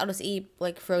blueberries, I'll just eat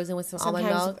like frozen with some almond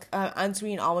milk.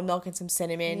 Unsweetened almond milk and some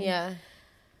cinnamon. Yeah.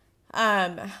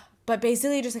 But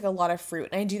basically just like a lot of fruit.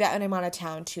 And I do that when I'm out of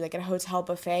town too. Like at a hotel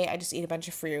buffet, I just eat a bunch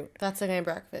of fruit. That's like my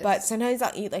breakfast. But sometimes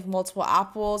I'll eat like multiple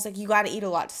apples. Like you got to eat a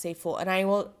lot to stay full. And I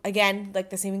will, again, like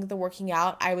the same thing with the working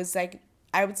out. I was like,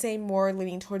 I would say more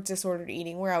leaning towards disordered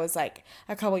eating, where I was like,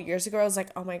 a couple years ago, I was like,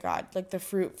 oh my God, like the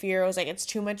fruit fear. I was like, it's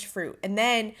too much fruit. And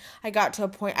then I got to a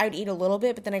point, I would eat a little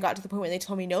bit, but then I got to the point where they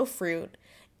told me no fruit,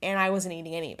 and I wasn't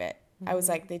eating any of it. I was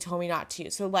like, they told me not to.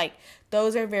 So like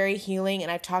those are very healing,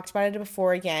 and I've talked about it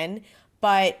before again.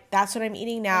 But that's what I'm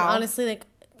eating now. And honestly, like,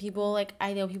 people, like,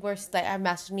 I know people are, like, have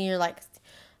messaged me, or, like,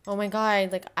 oh, my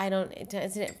God, like,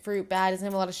 isn't fruit bad? It doesn't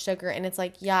have a lot of sugar. And it's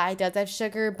like, yeah, it does have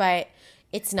sugar, but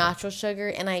it's natural sugar.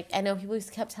 And I know people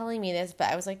just kept telling me this, but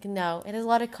I was like, no, it has a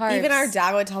lot of carbs. Even our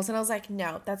dad would tell us, and I was like,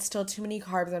 no, that's still too many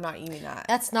carbs. I'm not eating that.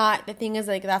 That's not, the thing is,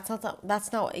 like, that's not what's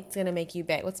going to make you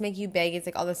big. What's make you big is,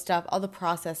 like, all the stuff, all the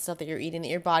processed stuff that you're eating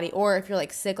in your body. Or if you're,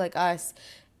 like, sick like us,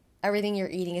 everything you're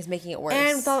eating is making it worse.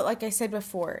 And without, like I said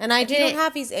before, and if you don't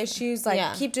have these issues,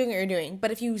 like, keep doing what you're doing.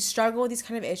 But if you struggle with these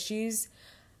kind of issues,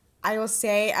 I will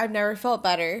say I've never felt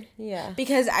better. Yeah.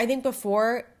 Because I think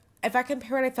before, if I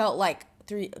compare what I felt like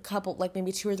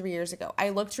maybe 2 or 3 years ago. I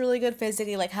looked really good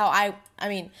physically, like how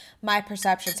my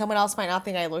perception. Someone else might not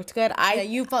think I looked good.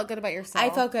 You felt good about yourself. I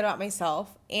felt good about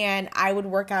myself, and I would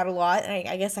work out a lot, and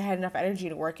I guess I had enough energy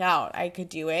to work out. I could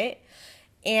do it,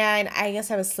 and I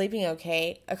guess I was sleeping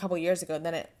okay a couple years ago, and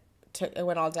then it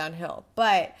went all downhill.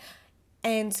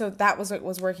 And so that was what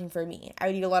was working for me. I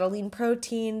would eat a lot of lean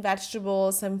protein,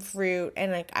 vegetables, some fruit,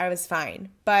 and like I was fine.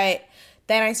 But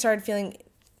then I started feeling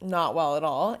not well at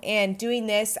all. And doing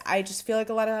this, I just feel like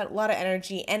a lot of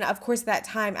energy. And of course, at that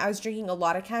time, I was drinking a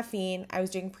lot of caffeine. I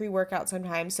was doing pre-workout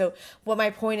sometimes. So what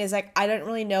my point is, like, I didn't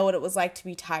really know what it was like to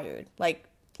be tired, like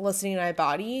listening to my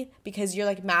body, because you're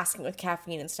like masking with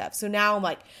caffeine and stuff. So now I'm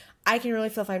like, I can really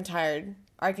feel if I'm tired.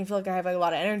 Or I can feel like I have like a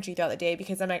lot of energy throughout the day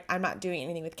because I'm not doing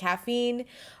anything with caffeine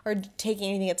or taking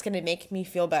anything that's going to make me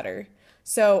feel better.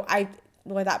 So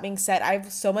with that being said, I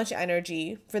have so much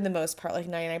energy for the most part, like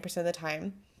 99% of the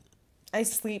time. I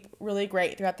sleep really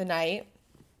great throughout the night.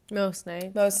 Most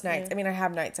nights. Yeah. I mean, I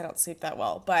have nights I don't sleep that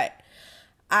well, but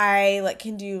I like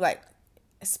can do like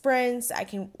sprints. I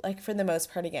can, like, for the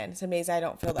most part, again, some days I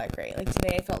don't feel that great. Like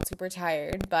today I felt super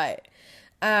tired, but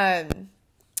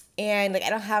and like I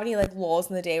don't have any like lulls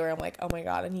in the day where I'm like, oh my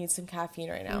god, I need some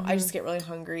caffeine right now. I just get really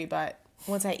hungry, but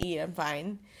once I eat, I'm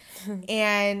fine.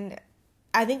 And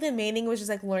I think the main thing was just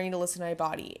like learning to listen to my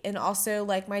body, and also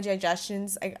like my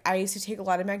digestions. I used to take a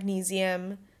lot of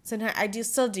magnesium. Sometimes I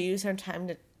still do from time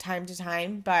to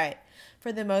time, but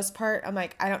for the most part, I'm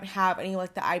like, I don't have any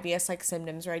like the IBS like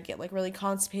symptoms where I'd get like really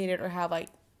constipated or have like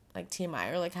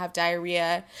TMI or like have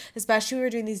diarrhea. Especially when we were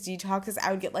doing these detoxes,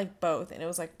 I would get like both, and it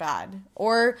was like bad.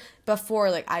 Or before,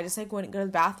 like I just like wouldn't go to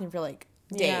the bathroom for like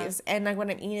days. Yeah. And like when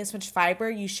I'm eating this much fiber,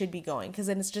 you should be going, because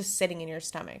then it's just sitting in your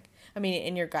stomach. I mean,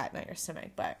 in your gut, not your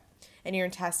stomach, but in your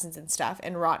intestines and stuff,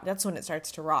 and rot. That's when it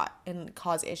starts to rot and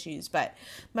cause issues. But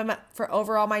for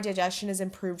overall, my digestion has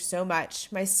improved so much.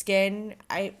 My skin,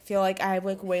 I feel like I have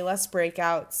like way less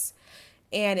breakouts,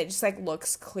 and it just like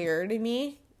looks clearer to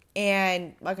me,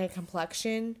 and like my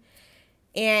complexion.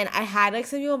 And I had like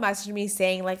some people message me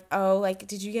saying like, oh, like,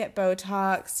 did you get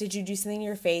Botox? Did you do something in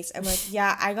your face? I'm like,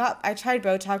 yeah, I tried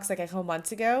Botox like a couple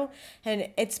months ago, and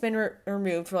it's been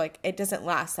removed for like, it doesn't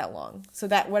last that long. So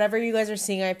that whatever you guys are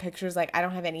seeing in my pictures, like I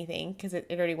don't have anything because it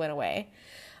already went away.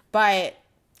 But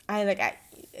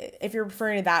if you're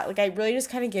referring to that, like it really just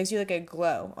kind of gives you like a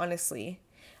glow, honestly.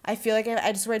 I feel like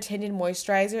I just wear tinted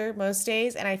moisturizer most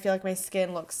days, and I feel like my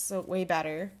skin looks so way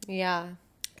better. Yeah.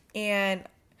 And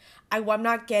I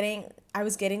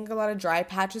was getting a lot of dry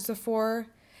patches before,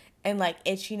 and like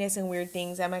itchiness and weird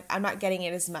things. I'm like, I'm not getting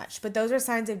it as much, but those are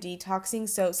signs of detoxing.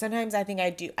 So sometimes I think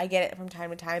I get it from time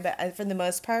to time, but for the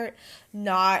most part,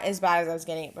 not as bad as I was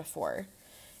getting it before.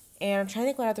 And I'm trying to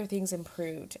think what other things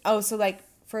improved. Oh, so like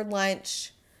for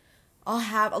lunch, a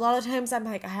lot of times I'm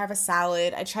like, I have a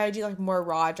salad. I try to do like more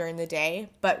raw during the day,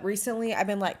 but recently I've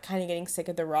been like kind of getting sick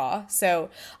of the raw. So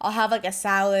I'll have like a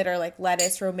salad or like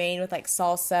lettuce, romaine with like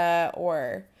salsa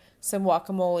or some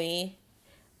guacamole,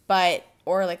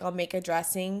 or like I'll make a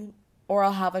dressing, or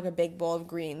I'll have like a big bowl of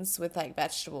greens with like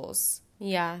vegetables.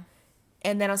 Yeah.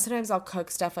 And then sometimes I'll cook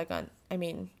stuff like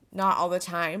not all the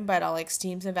time, but I'll like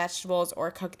steam some vegetables or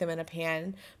cook them in a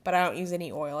pan, but I don't use any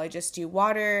oil. I just do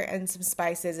water and some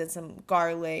spices and some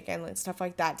garlic and like stuff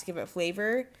like that to give it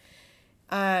flavor.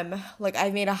 Like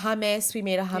we made a hummus,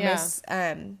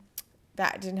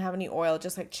 that didn't have any oil,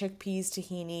 just like chickpeas,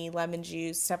 tahini, lemon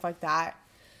juice, stuff like that.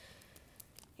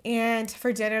 And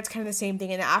for dinner, it's kind of the same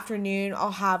thing. In the afternoon,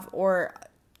 or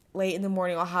late in the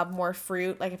morning, I'll have more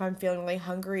fruit. Like if I'm feeling really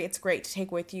hungry, it's great to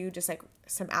take with you, just like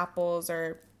some apples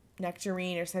or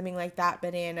nectarine or something like that,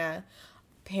 banana,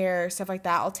 pear, stuff like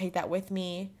that. I'll take that with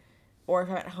me, or if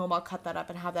I'm at home, I'll cut that up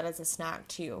and have that as a snack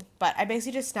too. But I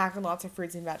basically just snack on lots of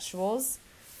fruits and vegetables.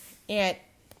 And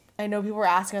I know people were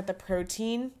asking about the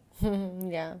protein.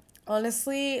 Yeah.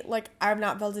 Honestly, like I've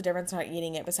not felt a difference not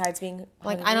eating it besides being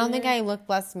hungry. Like I don't think I look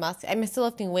less muscular. I'm still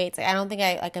lifting weights. Like, I don't think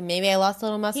maybe I lost a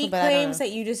little muscle. He but claims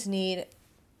that you just need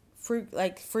fruit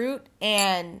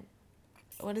and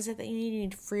what is it that you need? You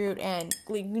need fruit and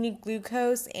you need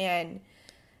glucose and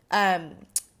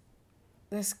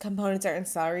this components are in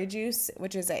celery juice,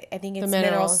 which is I think it's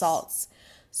mineral salts.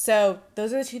 So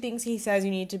those are the two things he says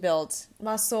you need to build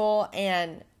muscle.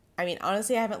 And I mean,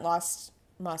 honestly, I haven't lost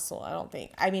muscle, I don't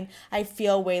think. I mean, I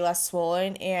feel way less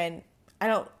swollen, and I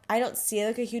don't see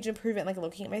like a huge improvement like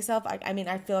looking at myself. I mean,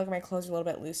 I feel like my clothes are a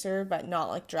little bit looser, but not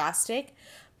like drastic.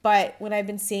 But when I've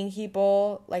been seeing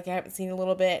people, like I haven't seen a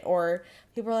little bit, or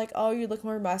people are like, oh, you look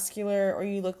more muscular or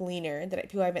you look leaner, that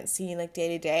people I haven't seen like day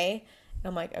to day.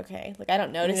 I'm like, okay. Like, I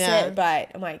don't notice Yeah. it, but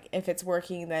I'm like, if it's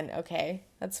working, then okay.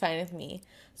 That's fine with me.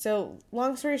 So,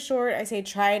 long story short, I say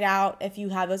try it out if you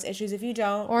have those issues. If you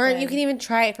don't, Or then you can even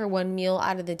try it for one meal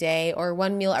out of the day or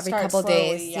one meal every start couple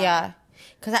slowly, days. yeah. Yeah.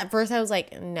 Because at first I was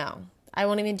like, no. I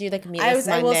won't even do like meatless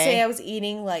I will say Monday. I was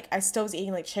eating, like, I still was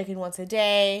eating, like, chicken once a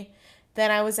day.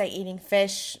 Then I was, like, eating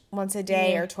fish once a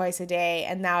day or twice a day.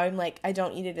 And now I'm, like, I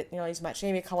don't eat it nearly as much.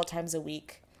 Maybe a couple times a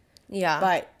week. Yeah.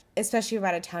 But especially if I'm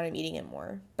out of town, I'm eating it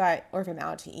more. But or if I'm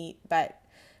out to eat. But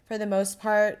for the most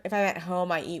part, if I'm at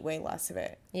home, I eat way less of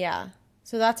it. Yeah.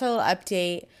 So that's our little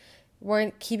update.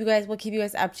 We'll keep you guys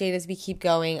updated as we keep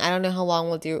going. I don't know how long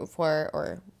we'll do it for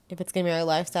or if it's gonna be our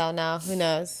lifestyle now. Who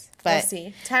knows? But We'll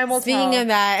see. Time will speaking tell. of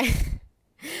that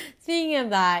speaking of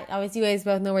that, obviously you guys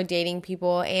both know we're dating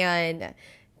people and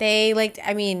they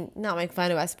not make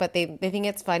fun of us, but they think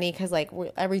it's funny because like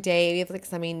every day we have like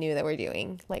something new that we're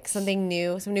doing, like something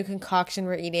new, some new concoction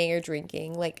we're eating or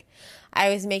drinking. Like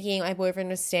my boyfriend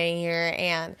was staying here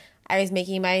and I was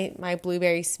making my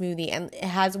blueberry smoothie and it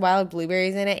has wild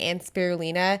blueberries in it and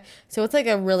spirulina, so it's like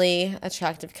a really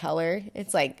attractive color.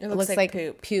 It's like It looks like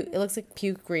poop. It looks like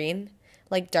puke green,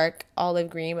 like dark olive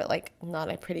green, but like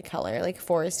not a pretty color, like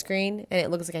forest green, and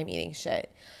it looks like I'm eating shit.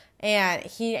 And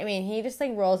he just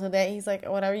like rolls with it. He's like,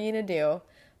 whatever you gonna do.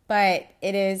 But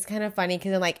it is kind of funny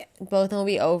because then like both of them will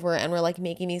be over and we're like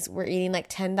we're eating like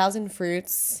 10,000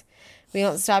 fruits. We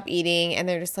don't stop eating and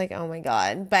they're just like, oh my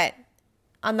God. But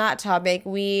on that topic,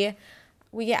 we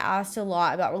get asked a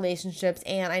lot about relationships,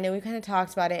 and I know we kind of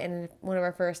talked about it in one of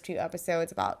our first few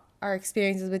episodes about our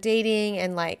experiences with dating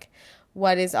and like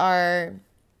what is our,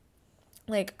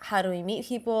 like, how do we meet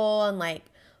people and like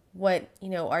what,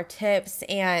 our tips.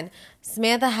 And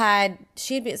Samantha I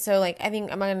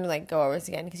think I'm not gonna like go over this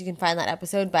again because you can find that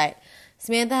episode, but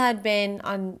Samantha had been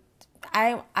on,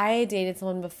 I dated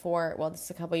someone before, well, this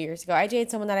is a couple years ago. I dated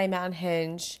someone that I met on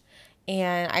Hinge,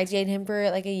 and I dated him for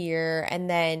like a year, and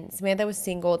then Samantha was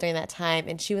single during that time,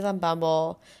 and she was on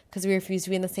Bumble because we refused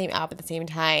to be in the same app at the same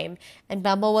time, and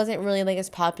Bumble wasn't really like as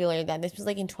popular then. This was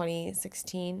like in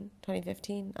 2016,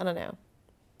 2015, I don't know,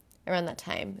 around that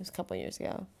time. It was a couple years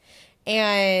ago.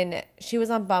 And she was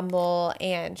on Bumble,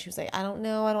 and she was like, I don't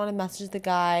know, I don't want to message the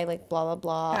guy, like, blah, blah,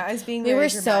 blah. Yeah, I was being we very were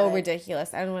so dramatic.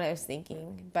 ridiculous. I don't know what I was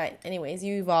thinking. But anyways,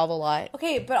 you evolve a lot.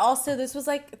 Okay, but also this was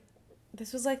like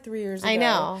 3 years ago. I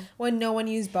know. When no one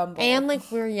used Bumble. And,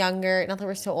 like, we were younger. Not that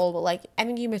we're so old, but, like, I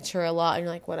think you mature a lot, and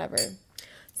you're like, whatever.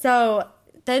 So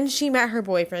then she met her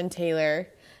boyfriend, Taylor,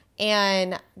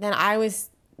 and then I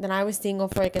was single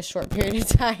for, like, a short period of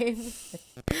time.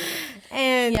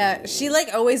 And yeah, she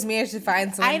like always managed to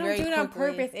find someone. I don't very do it on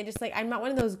quickly. purpose. It just like I'm not one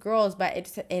of those girls, but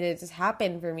it just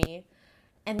happened for me.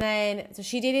 And then so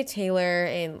she dated Taylor,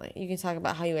 and like, you can talk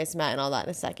about how you guys met and all that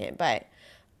in a second. But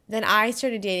then I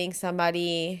started dating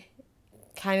somebody,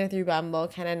 kind of through Bumble,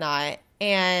 kind of not,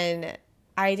 and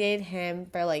I dated him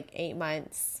for like 8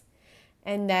 months,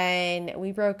 and then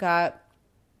we broke up.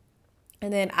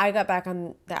 And then I got back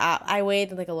on the app. I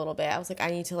waited like a little bit. I was like, I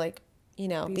need to like,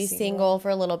 be single for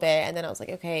a little bit. And then I was like,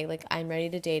 okay, like I'm ready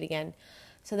to date again.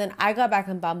 So then I got back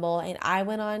on Bumble and I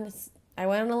went on a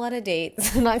lot of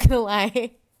dates. I'm not going to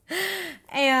lie.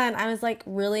 And I was like,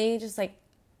 really just like,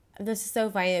 this is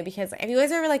so funny because if you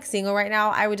guys are like single right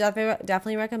now, I would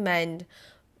definitely recommend,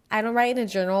 I don't write in a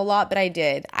journal a lot, but I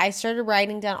did. I started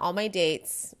writing down all my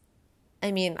dates.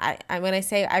 I mean, I went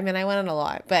on a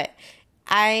lot, but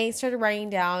I started writing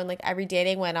down like every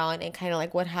date I went on and kind of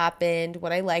like what happened,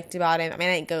 what I liked about him. I mean,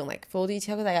 I didn't go in like full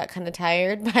detail because I got kind of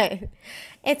tired, but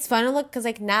it's fun to look because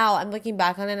like now I'm looking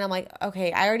back on it and I'm like,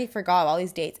 okay, I already forgot all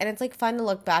these dates, and it's like fun to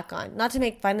look back on, not to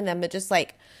make fun of them, but just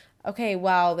like, okay,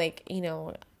 wow, like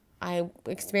I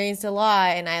experienced a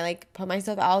lot and I like put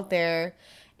myself out there,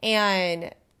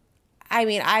 and I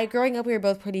mean, growing up we were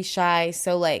both pretty shy,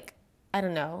 so like I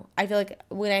don't know. I feel like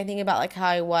when I think about like how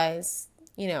I was,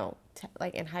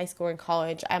 like in high school and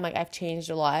college, I'm like, I've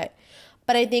changed a lot.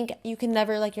 But I think you can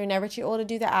never, like, you're never too old to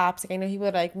do the apps. Like, I know people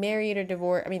that are like married or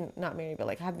divorced. I mean, not married, but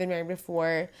like have been married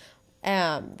before,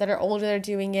 that are older that are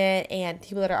doing it, and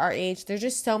people that are our age. There's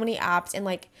just so many apps, and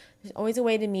like, there's always a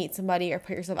way to meet somebody or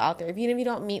put yourself out there. Even if you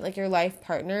don't meet like your life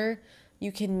partner,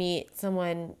 you can meet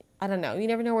someone. I don't know. You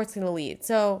never know where it's gonna lead.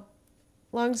 So,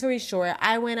 long story short,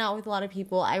 I went out with a lot of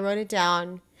people. I wrote it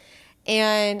down.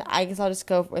 And I guess I'll just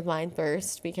go with mine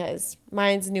first because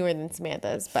mine's newer than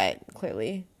Samantha's, but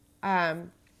clearly. We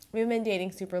haven't been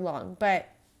dating super long, but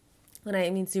when I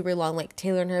mean super long, like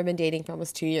Taylor and her have been dating for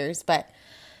almost 2 years, but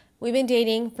we've been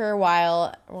dating for a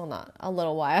while, well, not a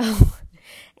little while.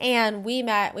 And we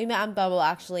met on Bumble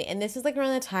actually, and this is like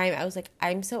around the time I was like,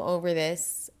 I'm so over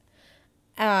this.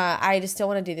 I just don't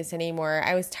want to do this anymore.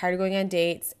 I was tired of going on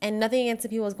dates, and nothing against the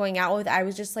people I was going out with. I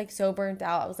was just like so burnt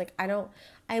out. I was like,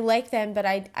 I like them, but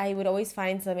I would always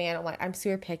find something I don't like. I'm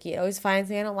super picky. I always find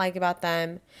something I don't like about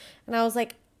them. And I was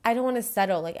like, I don't want to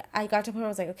settle. Like, I got to a point where I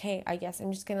was like, okay, I guess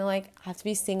I'm just going to like have to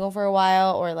be single for a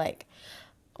while or like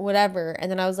whatever.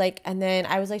 And then I was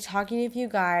like talking to a few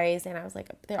guys, and I was like,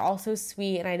 they're all so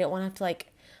sweet, and I didn't want to have to like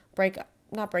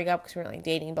not break up because we weren't like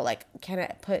dating, but like kind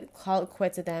of call it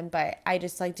quits with them. But I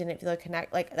just like didn't feel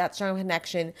like that strong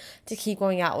connection to keep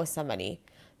going out with somebody.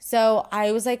 So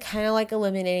I was like kind of like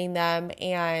eliminating them,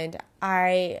 and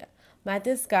I met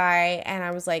this guy, and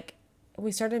I was like,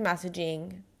 we started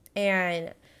messaging,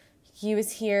 and he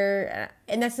was here,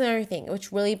 and that's another thing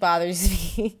which really bothers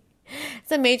me.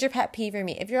 It's a major pet peeve for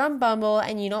me. If you're on Bumble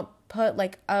and you don't put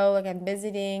like, oh, like I'm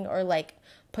visiting, or like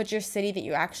put your city that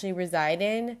you actually reside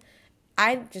in,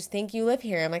 I just think you live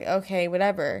here. I'm like, okay,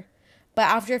 whatever. But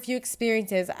after a few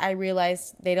experiences, I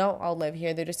realized they don't all live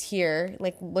here. They're just here,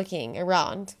 like looking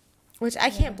around, which I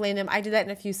can't blame them. I did that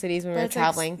in a few cities when we were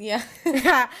traveling. Yeah.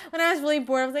 When I was really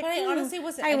bored, I was like, but I honestly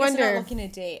wasn't. I guess wonder. I'm not looking to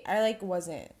date. I like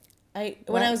wasn't.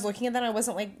 When I was looking at that, I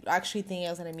wasn't like actually thinking I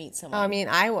was gonna meet someone. I mean,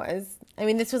 I was. I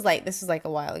mean, this was like a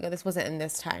while ago. This wasn't in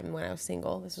this time when I was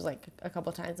single. This was like a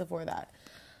couple times before that.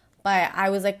 But I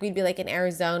was like, we'd be like in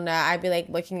Arizona. I'd be like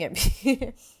looking at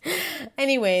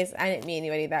anyways, I didn't meet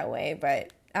anybody that way.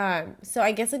 But so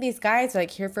I guess like these guys are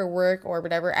like here for work or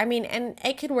whatever. I mean, and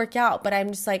it could work out. But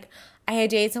I'm just like, I had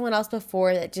dated someone else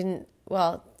before that didn't.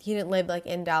 Well, he didn't live like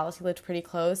in Dallas. He lived pretty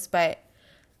close, but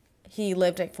he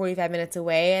lived like 45 minutes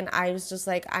away. And I was just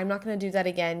like, I'm not gonna do that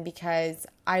again because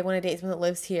I want to date someone that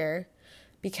lives here.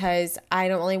 Because I'm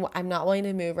not willing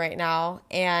to move right now,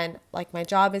 and like my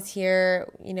job is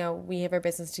here, you know, we have our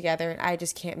business together, and I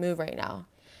just can't move right now,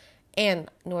 and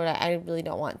nor I really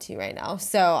don't want to right now.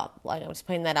 So like I'm just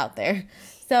putting that out there.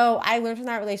 So I learned from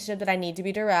that relationship that I need to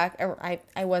be direct. Or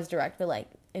I was direct, but like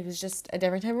it was just a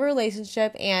different type of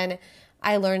relationship, and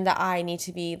I learned that I need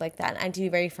to be like that. I need to be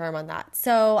very firm on that.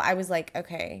 So I was like,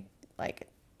 okay, like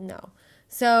no.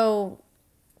 So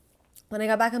when I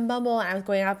got back on Bumble and I was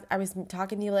going out, I was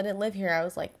talking to people that didn't live here. I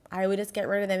was like, I would just get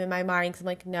rid of them in my mind because I'm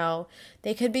like, no,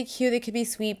 they could be cute, they could be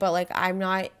sweet, but like I'm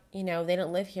not, you know, they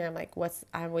don't live here. I'm like,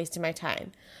 I'm wasting my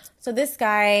time. So this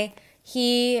guy,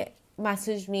 he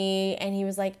messaged me and he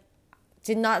was like,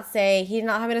 he did not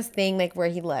have this thing like where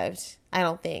he lived. I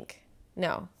don't think.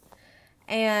 No.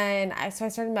 And so I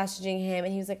started messaging him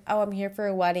and he was like, oh, I'm here for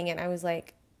a wedding. And I was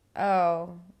like,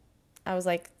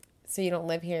 so you don't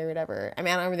live here or whatever. I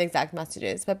mean, I don't remember the exact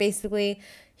messages, but basically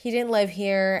he didn't live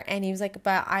here, and he was like,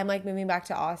 but I'm like moving back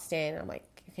to Austin. I'm like,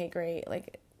 okay, great.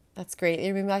 Like, that's great.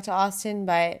 You're moving back to Austin,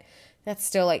 but that's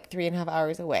still like 3.5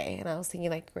 hours away. And I was thinking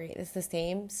like, great, it's the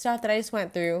same stuff that I just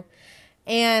went through.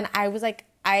 And I was like,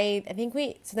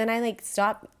 so then I like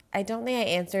stopped. I don't think I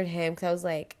answered him because I was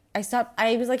like,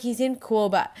 I was like, he seemed cool,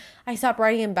 but I stopped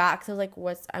writing him back because I was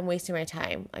like, I'm wasting my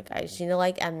time. Like, I just need to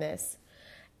like end this.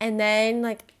 And then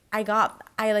like,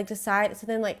 decided, so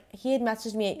then, like, he had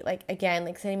messaged me, like, again,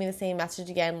 like, sending me the same message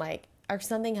again, like, or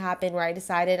something happened where I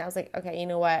decided, I was like, okay, you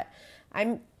know what,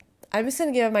 I'm just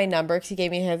gonna give him my number, because he gave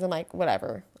me his. I'm like,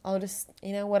 whatever, I'll just,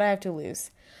 you know, what I have to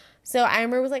lose. So I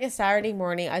remember it was, like, a Saturday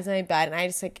morning, I was in my bed, and I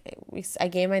just, like, I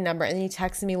gave him my number, and then he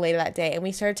texted me later that day, and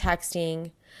we started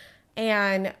texting,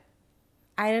 and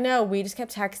I don't know, we just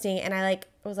kept texting, and I, like,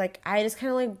 was like, I just kind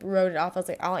of, like, wrote it off. I was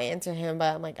like, I'll answer him,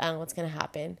 but I'm like, I don't know what's gonna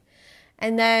happen.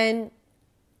 And then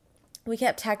we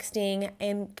kept texting,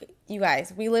 and you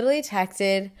guys, we literally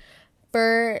texted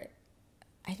for,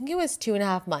 I think it was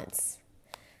 2.5 months.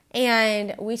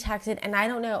 And we texted, and I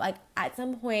don't know, like, at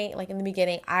some point, like, in the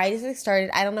beginning, I just, like,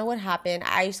 I don't know what happened.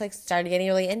 I just, like, started getting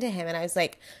really into him, and I was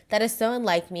like, that is so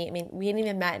unlike me. I mean, we hadn't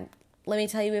even met. Let me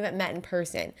tell you, we haven't met in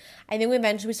person. I think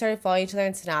eventually we started following each other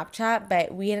on Snapchat,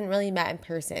 but we hadn't really met in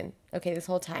person, okay, this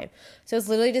whole time. So it's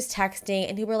literally just texting,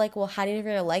 and people were like, well, how do you know if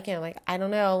you're going to like it? I'm like, I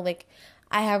don't know. Like,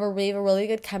 we have a really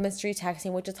good chemistry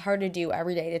texting, which is hard to do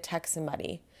every day to text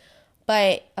somebody.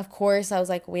 But, of course, I was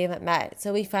like, we haven't met.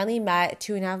 So we finally met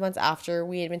 2.5 months after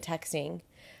we had been texting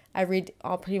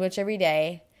pretty much every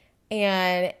day.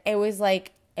 And it was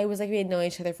like we had known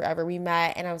each other forever. We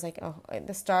met, and I was like, oh,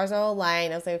 the stars all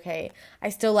aligned. I was like, okay, I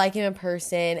still like him in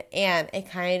person, and it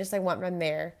kind of just, like, went from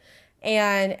there.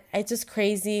 And it's just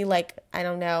crazy, like, I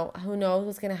don't know, who knows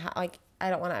what's gonna happen, like,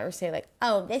 I don't want to ever say, like,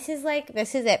 oh, this is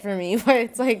it for me, but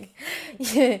it's, like,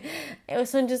 yeah,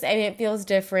 it feels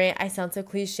different. I sound so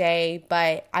cliche,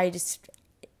 but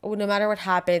no matter what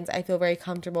happens, I feel very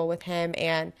comfortable with him,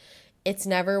 and it's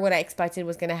never what I expected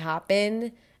was gonna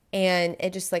happen. And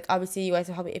it just, like, obviously,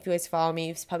 if you guys follow me,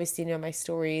 you've probably seen it on my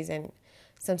stories, and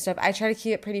some stuff. I try to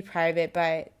keep it pretty private,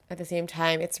 but at the same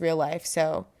time, it's real life.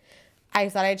 So I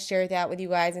thought I'd share that with you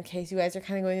guys in case you guys are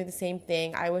kind of going through the same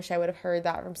thing. I wish I would have heard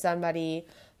that from somebody,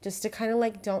 just to kind of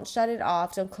like, don't shut it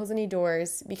off. Don't close any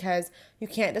doors, because you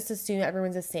can't just assume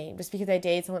everyone's the same. Just because I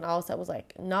dated someone else that was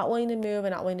like not willing to move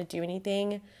and not willing to do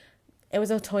anything, it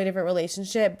was a totally different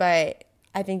relationship. But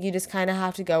I think you just kind of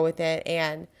have to go with it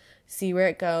and see where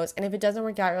it goes. And if it doesn't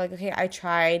work out, you're like, okay, I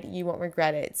tried. You won't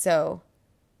regret it. So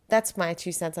that's my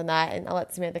 2 cents on that. And I'll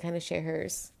let Samantha kind of share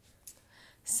hers.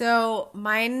 So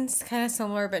mine's kind of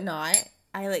similar, but not.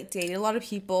 I like dated a lot of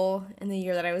people in the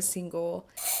year that I was single,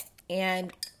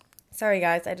 and sorry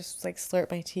guys, I just like slurped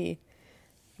my tea.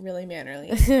 Really mannerly.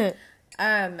 It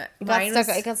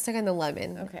got stuck on the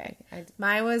lemon. Okay.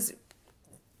 Mine was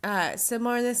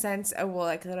similar in the sense of, well,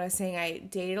 like what I was saying, I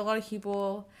dated a lot of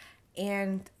people,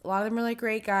 and a lot of them were like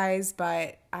great guys,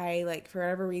 but I like, for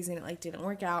whatever reason, it like didn't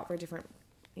work out for different,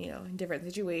 in different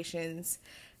situations.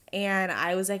 And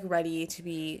I was, like, ready to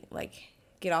be, like,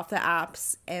 get off the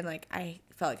apps. And, like, I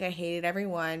felt like I hated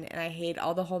everyone. And I hated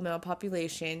all the whole male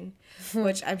population,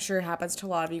 which I'm sure happens to a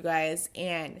lot of you guys.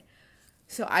 And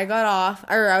so I got off,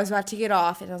 or I was about to get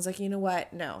off. And I was like, you know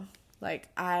what? No. Like,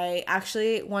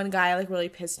 one guy, like, really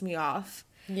pissed me off.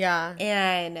 Yeah.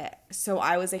 And so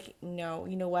I was like, no,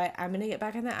 you know what? I'm going to get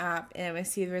back on the app and I'm going to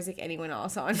see if there's like anyone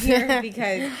else on here,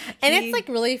 because and it's like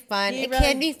really fun. It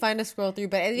can be fun to scroll through,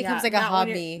 but it becomes like a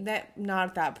hobby. Not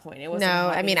at that point. It wasn't. No,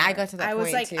 I mean, I got to that point. I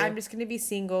was like, too. I'm just going to be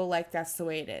single. Like, that's the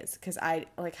way it is. Because I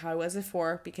like how I was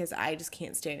before, because I just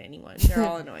can't stand anyone. They're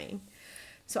all annoying.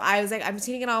 So I was like, I'm just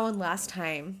going to get on one last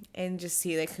time and just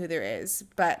see, like, who there is.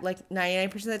 But, like,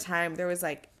 99% of the time, there was,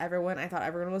 like, I thought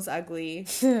everyone was ugly.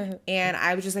 And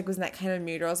I was just, like, was in that kind of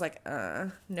mood where I was like,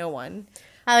 no one.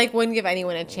 I, like, wouldn't give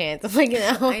anyone a chance. Like,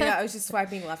 I know, I was just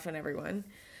swiping left on everyone.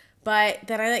 But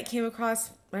then I, like, came across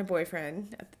my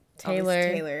boyfriend,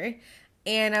 Taylor.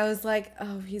 And I was like,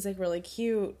 oh, he's, like, really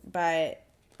cute. But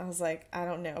I was like, I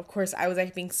don't know. Of course, I was,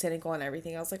 like, being cynical and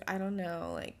everything. I was like, I don't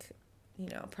know, like,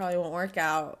 probably won't work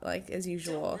out, like, as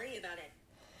usual. Don't worry about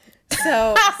it.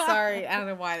 So, sorry, I don't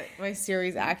know why my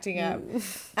Siri's acting up.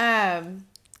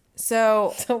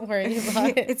 So don't worry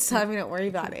about it. It's telling me don't worry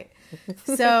about it.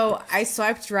 So I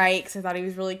swiped right because I thought he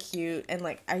was really cute, and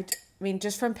like I mean,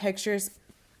 just from pictures,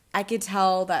 I could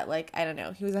tell that, like, I don't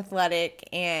know, he was athletic,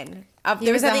 and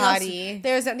there was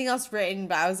nothing else written,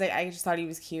 but I was like, I just thought he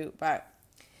was cute, but.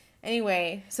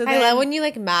 Anyway, so then, I love when you,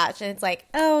 like, match, and it's like,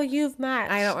 oh, you've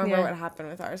matched. I don't remember what happened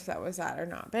with ours, if that was that or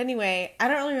not. But anyway, I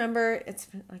don't really remember. It's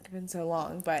been so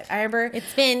long, but I remember.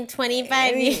 It's been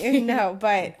 25 years. No,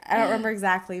 but I don't remember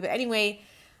exactly. But anyway,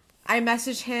 I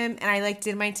messaged him, and I, like,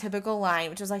 did my typical line,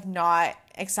 which was, like, not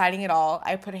exciting at all.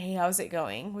 I put, hey, how's it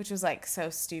going? Which was, like, so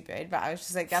stupid. But I was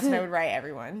just like, that's what I would write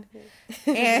everyone.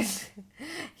 And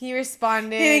he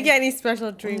responded. He didn't get any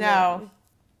special treatment. No.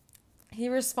 He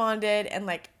responded, and,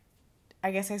 like, I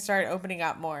guess I started opening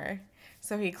up more,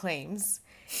 so he claims.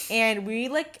 And we,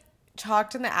 like,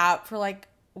 talked on the app for, like,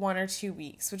 1 or 2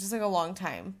 weeks, which is, like, a long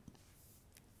time.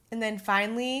 And then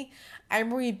finally, I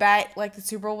remember we bet, like, the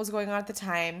Super Bowl was going on at the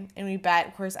time, and we bet,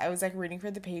 of course, I was, like, rooting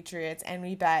for the Patriots, and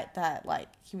we bet that, like,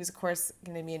 he was, of course,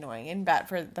 going to be annoying, and bet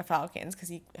for the Falcons, because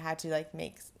he had to, like,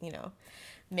 make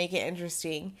it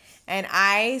interesting. And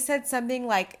I said something,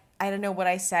 like, I don't know what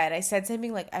I said. I said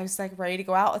something like, I was, like, ready to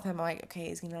go out with him. I'm like, okay,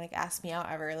 he's going to, like, ask me out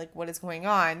ever. Like, what is going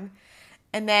on?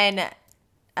 And then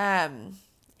I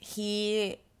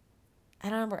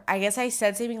don't remember. I guess I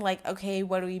said something like, okay,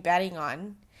 what are we betting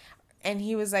on? And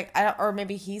he was like, I don't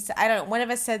know. One of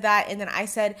us said that. And then I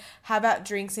said, how about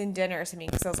drinks and dinner or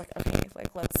something? So I was like, okay,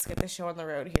 like, let's get the show on the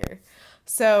road here.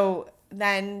 So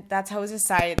then that's how it was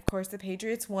decided. Of course, the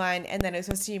Patriots won. And then it was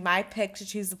supposed to be my pick to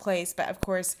choose the place. But, of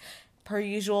course, per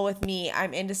usual with me,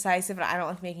 I'm indecisive and I don't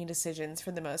like making decisions for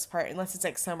the most part, unless it's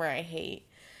like somewhere I hate.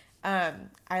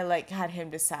 I like had him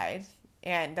decide,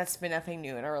 and that's been nothing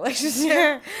new in our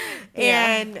relationship.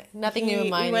 And nothing new in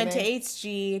mine. We went to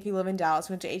HG. If you live in Dallas,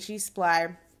 we went to HG Supply,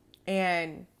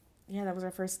 and yeah, that was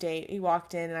our first date. He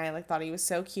walked in and I like thought he was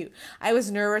so cute. I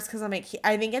was nervous because I'm like,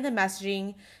 I think in the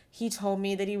messaging he told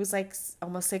me that he was like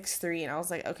almost 6'3", and I was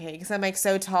like, okay, because I'm like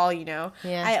so tall, Yeah.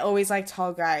 I always like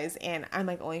tall guys, and I'm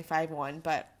like only 5'1",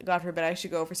 but God forbid I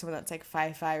should go for someone that's like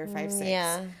 5'5" or 5'6".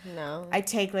 Yeah, no. I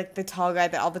take like the tall guy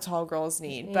that all the tall girls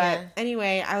need. But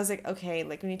anyway, I was like, okay,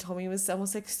 like when he told me he was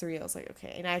almost 6'3", I was like,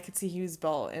 okay, and I could see he was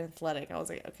built and athletic. I was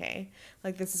like, okay,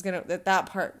 like this is gonna that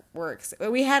part works.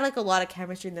 But we had like a lot of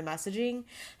chemistry in the messaging,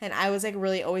 and I was like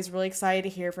always really excited to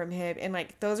hear from him, and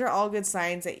like those are all good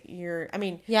signs that you're. I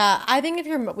mean. Yeah, I think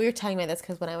we were talking about this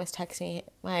because when I was texting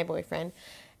my boyfriend,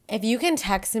 if you can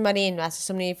text somebody and message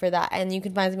somebody for that and you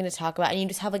can find something to talk about and you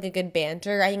just have like a good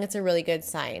banter, I think it's a really good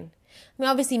sign. I mean,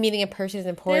 obviously meeting a person is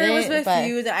important. There was a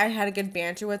few that I had a good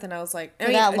banter with, and I was like,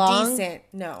 that long? Decent.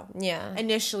 No. Yeah.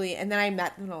 Initially, and then I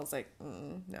met them, and I was like,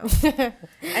 no.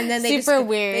 And then they Super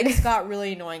weird. They just got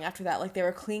really annoying after that. Like, they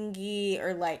were clingy,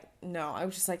 or like, no. I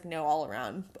was just like, no, all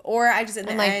around. Or I just, in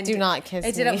the end, do not kiss me.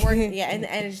 It didn't work. Yeah, in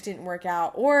the end, it just didn't work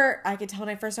out. Or I could tell when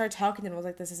I first started talking to them, I was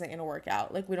like, this isn't going to work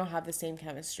out. Like, we don't have the same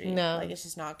chemistry. No. Like, it's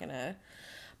just not going to.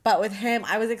 But with him,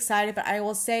 I was excited, but I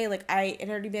will say, like, it had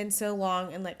already been so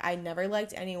long, and, like, I never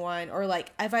liked anyone, or,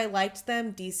 like, if I liked them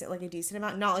a decent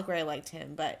amount, not, like, where I liked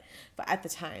him, but at the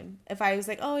time, if I was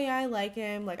like, oh, yeah, I like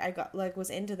him, like, I got, like,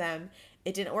 was into them,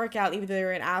 it didn't work out, either they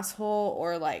were an asshole,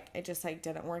 or, like, it just, like,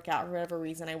 didn't work out for whatever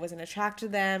reason, I wasn't attracted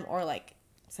to them, or, like,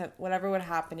 so whatever would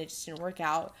happen, it just didn't work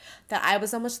out. That I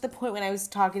was almost to the point when I was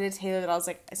talking to Taylor that I was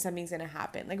like, something's gonna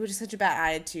happen. Like, it was just such a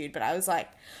bad attitude, but I was like,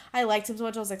 I liked him so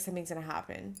much, I was like, something's gonna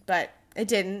happen. But it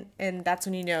didn't, and that's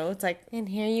when you know, it's like, and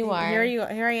here you are.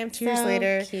 Here I am 2 years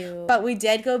later. Cute. But we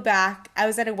did go back. I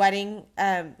was at a wedding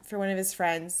for one of his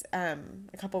friends a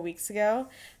couple weeks ago,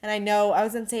 and I know I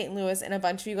was in St. Louis, and a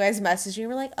bunch of you guys messaged me and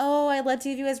were like, oh, I'd love to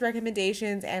give you guys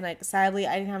recommendations, and like, sadly,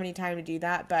 I didn't have any time to do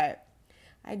that, but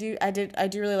I do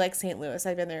really like St. Louis.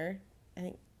 I've been there, I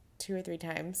think, 2 or 3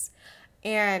 times.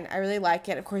 And I really like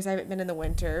it. Of course, I haven't been in the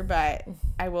winter, but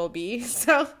I will be.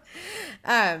 So,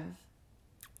 but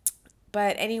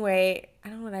anyway, I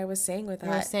don't know what I was saying with that.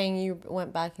 You were saying you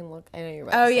went back and looked. I know you were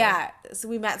about to say. Yeah. So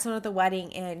we met someone at the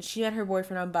wedding, and she met her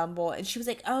boyfriend on Bumble, and she was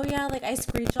like, oh, yeah, like, I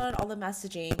screenshot all the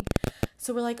messaging.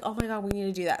 So we're like, oh, my God, we need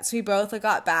to do that. So we both, like,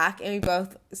 got back, and we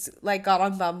both, like, got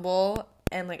on Bumble.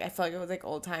 And, like, I felt like it was, like,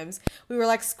 old times. We were,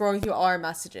 like, scrolling through all our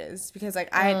messages. Because,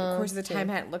 like, I, of course, at the time,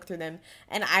 hadn't looked through them.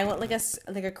 And I went, like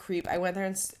a creep. I went there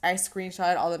and I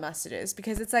screenshotted all the messages.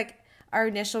 Because it's, like, our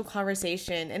initial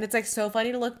conversation. And it's, like, so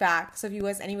funny to look back. So if you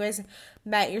guys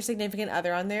met your significant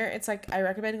other on there, it's, like, I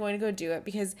recommend going to go do it.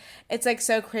 Because it's, like,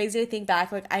 so crazy to think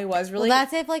back. Like, I was really... Well,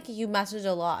 that's if, like, you message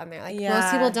a lot on there. Like, most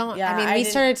people don't... Yeah, I mean, we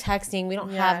started texting. We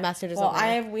don't have messages on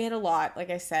there. We had a lot, like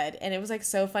I said. And it was, like,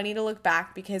 so funny to look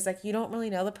back. Because, like, you don't really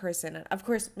know the person. Of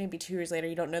course, maybe 2 years later,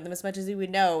 you don't know them as much as you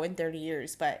would know in 30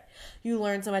 years. But you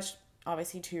learn so much,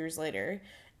 obviously, 2 years later.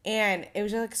 And it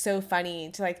was just, like, so funny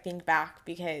to, like, think back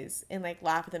because, and, like,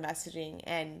 laugh at the messaging,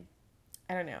 and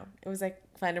I don't know. It was, like,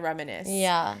 fun to reminisce.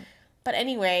 Yeah. But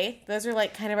anyway, those are,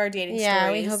 like, kind of our dating stories.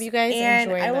 Yeah, we hope you guys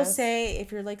enjoy And I will say,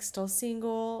 if you're, like, still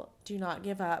single, do not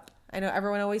give up. I know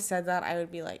everyone always said that. I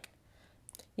would be like...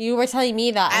 You were telling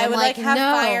me that. I would, like, have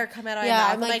fire come out of my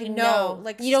mouth. I'm like, no.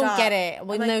 Like, you don't get it.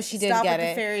 Well, no, she did get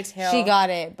it. Fairy tale. She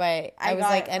got it, but I was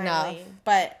like, enough.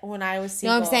 But when I was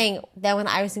single... No, I'm saying that when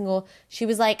I was single, she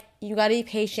was like, you gotta be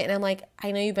patient. And I'm like,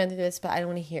 I know you've been through this, but I don't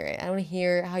want to hear it. I don't want to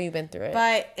hear how you've been through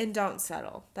it. And don't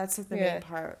settle. That's like the main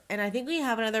part. And I think we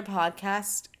have another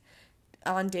podcast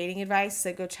on dating advice,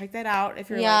 so go check that out if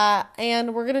you're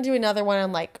and we're gonna do another one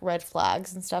on, like, red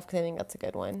flags and stuff, because I think that's a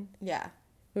good one. Yeah.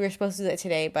 We were supposed to do that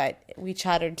today, but we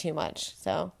chattered too much.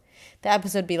 So the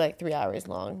episode would be like 3 hours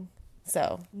long.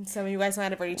 So some of you guys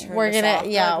might have already turned we're off,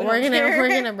 we're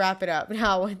gonna wrap it up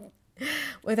now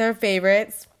with our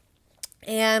favorites.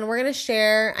 And we're gonna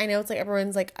share, I know it's like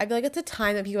everyone's like, I feel like it's a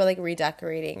time that people are like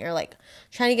redecorating or like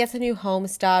trying to get some new home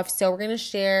stuff. So we're gonna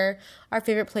share our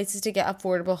favorite places to get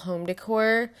affordable home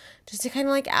decor, just to kind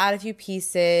of like add a few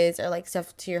pieces or like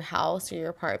stuff to your house or your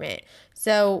apartment.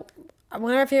 So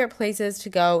one of our favorite places to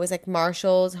go is like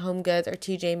Marshall's, Home Goods, or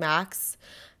TJ Maxx.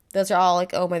 Those are all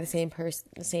like owned by the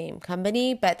same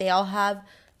company, but they all have,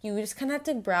 you just kind of have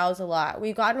to browse a lot.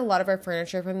 We've gotten a lot of our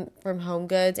furniture from Home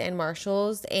Goods and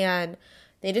Marshall's, and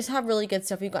they just have really good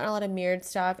stuff. We've gotten a lot of mirrored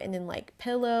stuff, and then like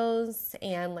pillows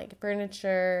and like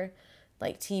furniture,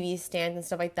 like TV stands and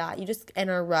stuff like that. And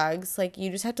our rugs, like you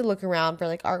just have to look around for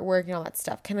like artwork and all that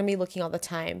stuff. Kind of be looking all the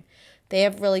time. They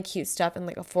have really cute stuff and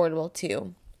like affordable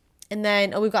too. And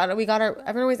then we got our,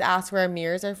 everyone always asks where our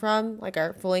mirrors are from, like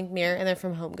our full length mirror, and they're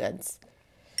from Home Goods.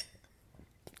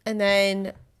 And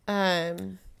then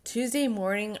Tuesday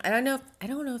morning, I don't know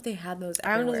if they had those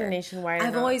everywhere. I don't know if they're nationwide.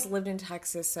 I've always lived in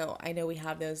Texas, so I know we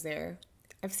have those there.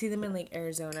 I've seen them in like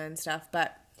Arizona and stuff,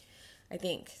 but I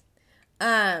think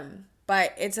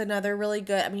but it's another really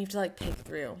good, I mean, you have to like pick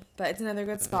through, but it's another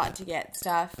good spot to get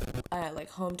stuff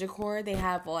like home decor. They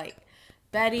have like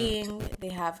bedding, they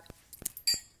have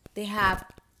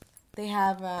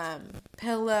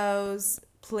pillows,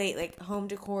 plate, like home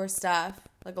decor stuff,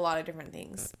 like a lot of different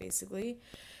things basically.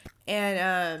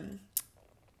 And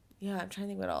I'm trying to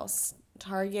think what else.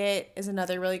 Target is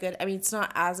another really good. I mean, it's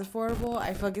not as affordable,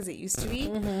 I feel like, as it used to be,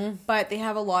 but they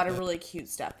have a lot of really cute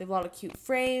stuff. They have a lot of cute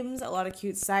frames, a lot of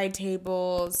cute side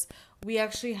tables. We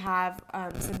actually have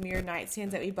some mirror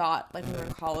nightstands that we bought like when we were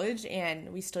in college,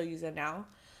 and we still use them now.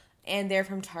 And they're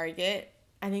from Target.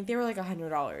 I think they were like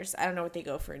 $100. I don't know what they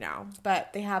go for now,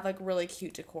 but they have like really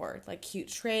cute decor, like cute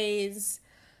trays,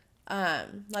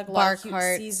 like a lot of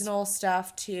cute seasonal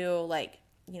stuff too, like,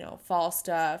 you know, fall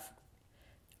stuff,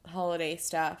 holiday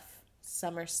stuff,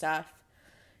 summer stuff,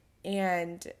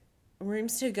 and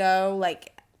Rooms to Go,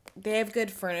 like, they have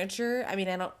good furniture. I mean,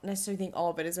 I don't necessarily think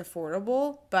all of it is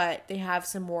affordable, but they have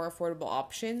some more affordable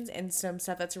options and some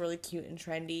stuff that's really cute and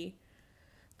trendy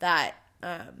that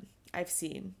I've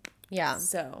seen. Yeah.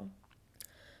 So,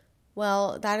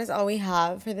 well, that is all we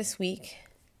have for this week.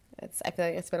 I feel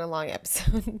like it's been a long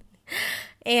episode.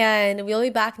 And we'll be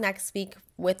back next week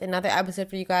with another episode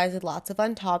for you guys with lots of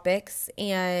fun topics.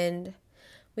 And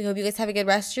we hope you guys have a good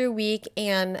rest of your week.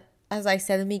 And as I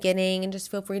said in the beginning,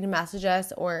 just feel free to message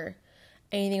us or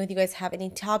anything if you guys have any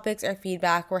topics or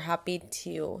feedback. We're happy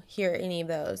to hear any of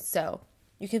those. So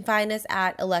you can find us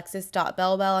at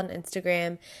alexis.bellbell on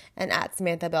Instagram and at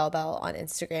samanthbellbell on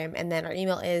Instagram. And then our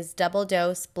email is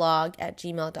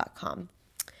doubledoseblog@gmail.com.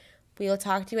 We will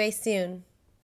talk to you guys soon.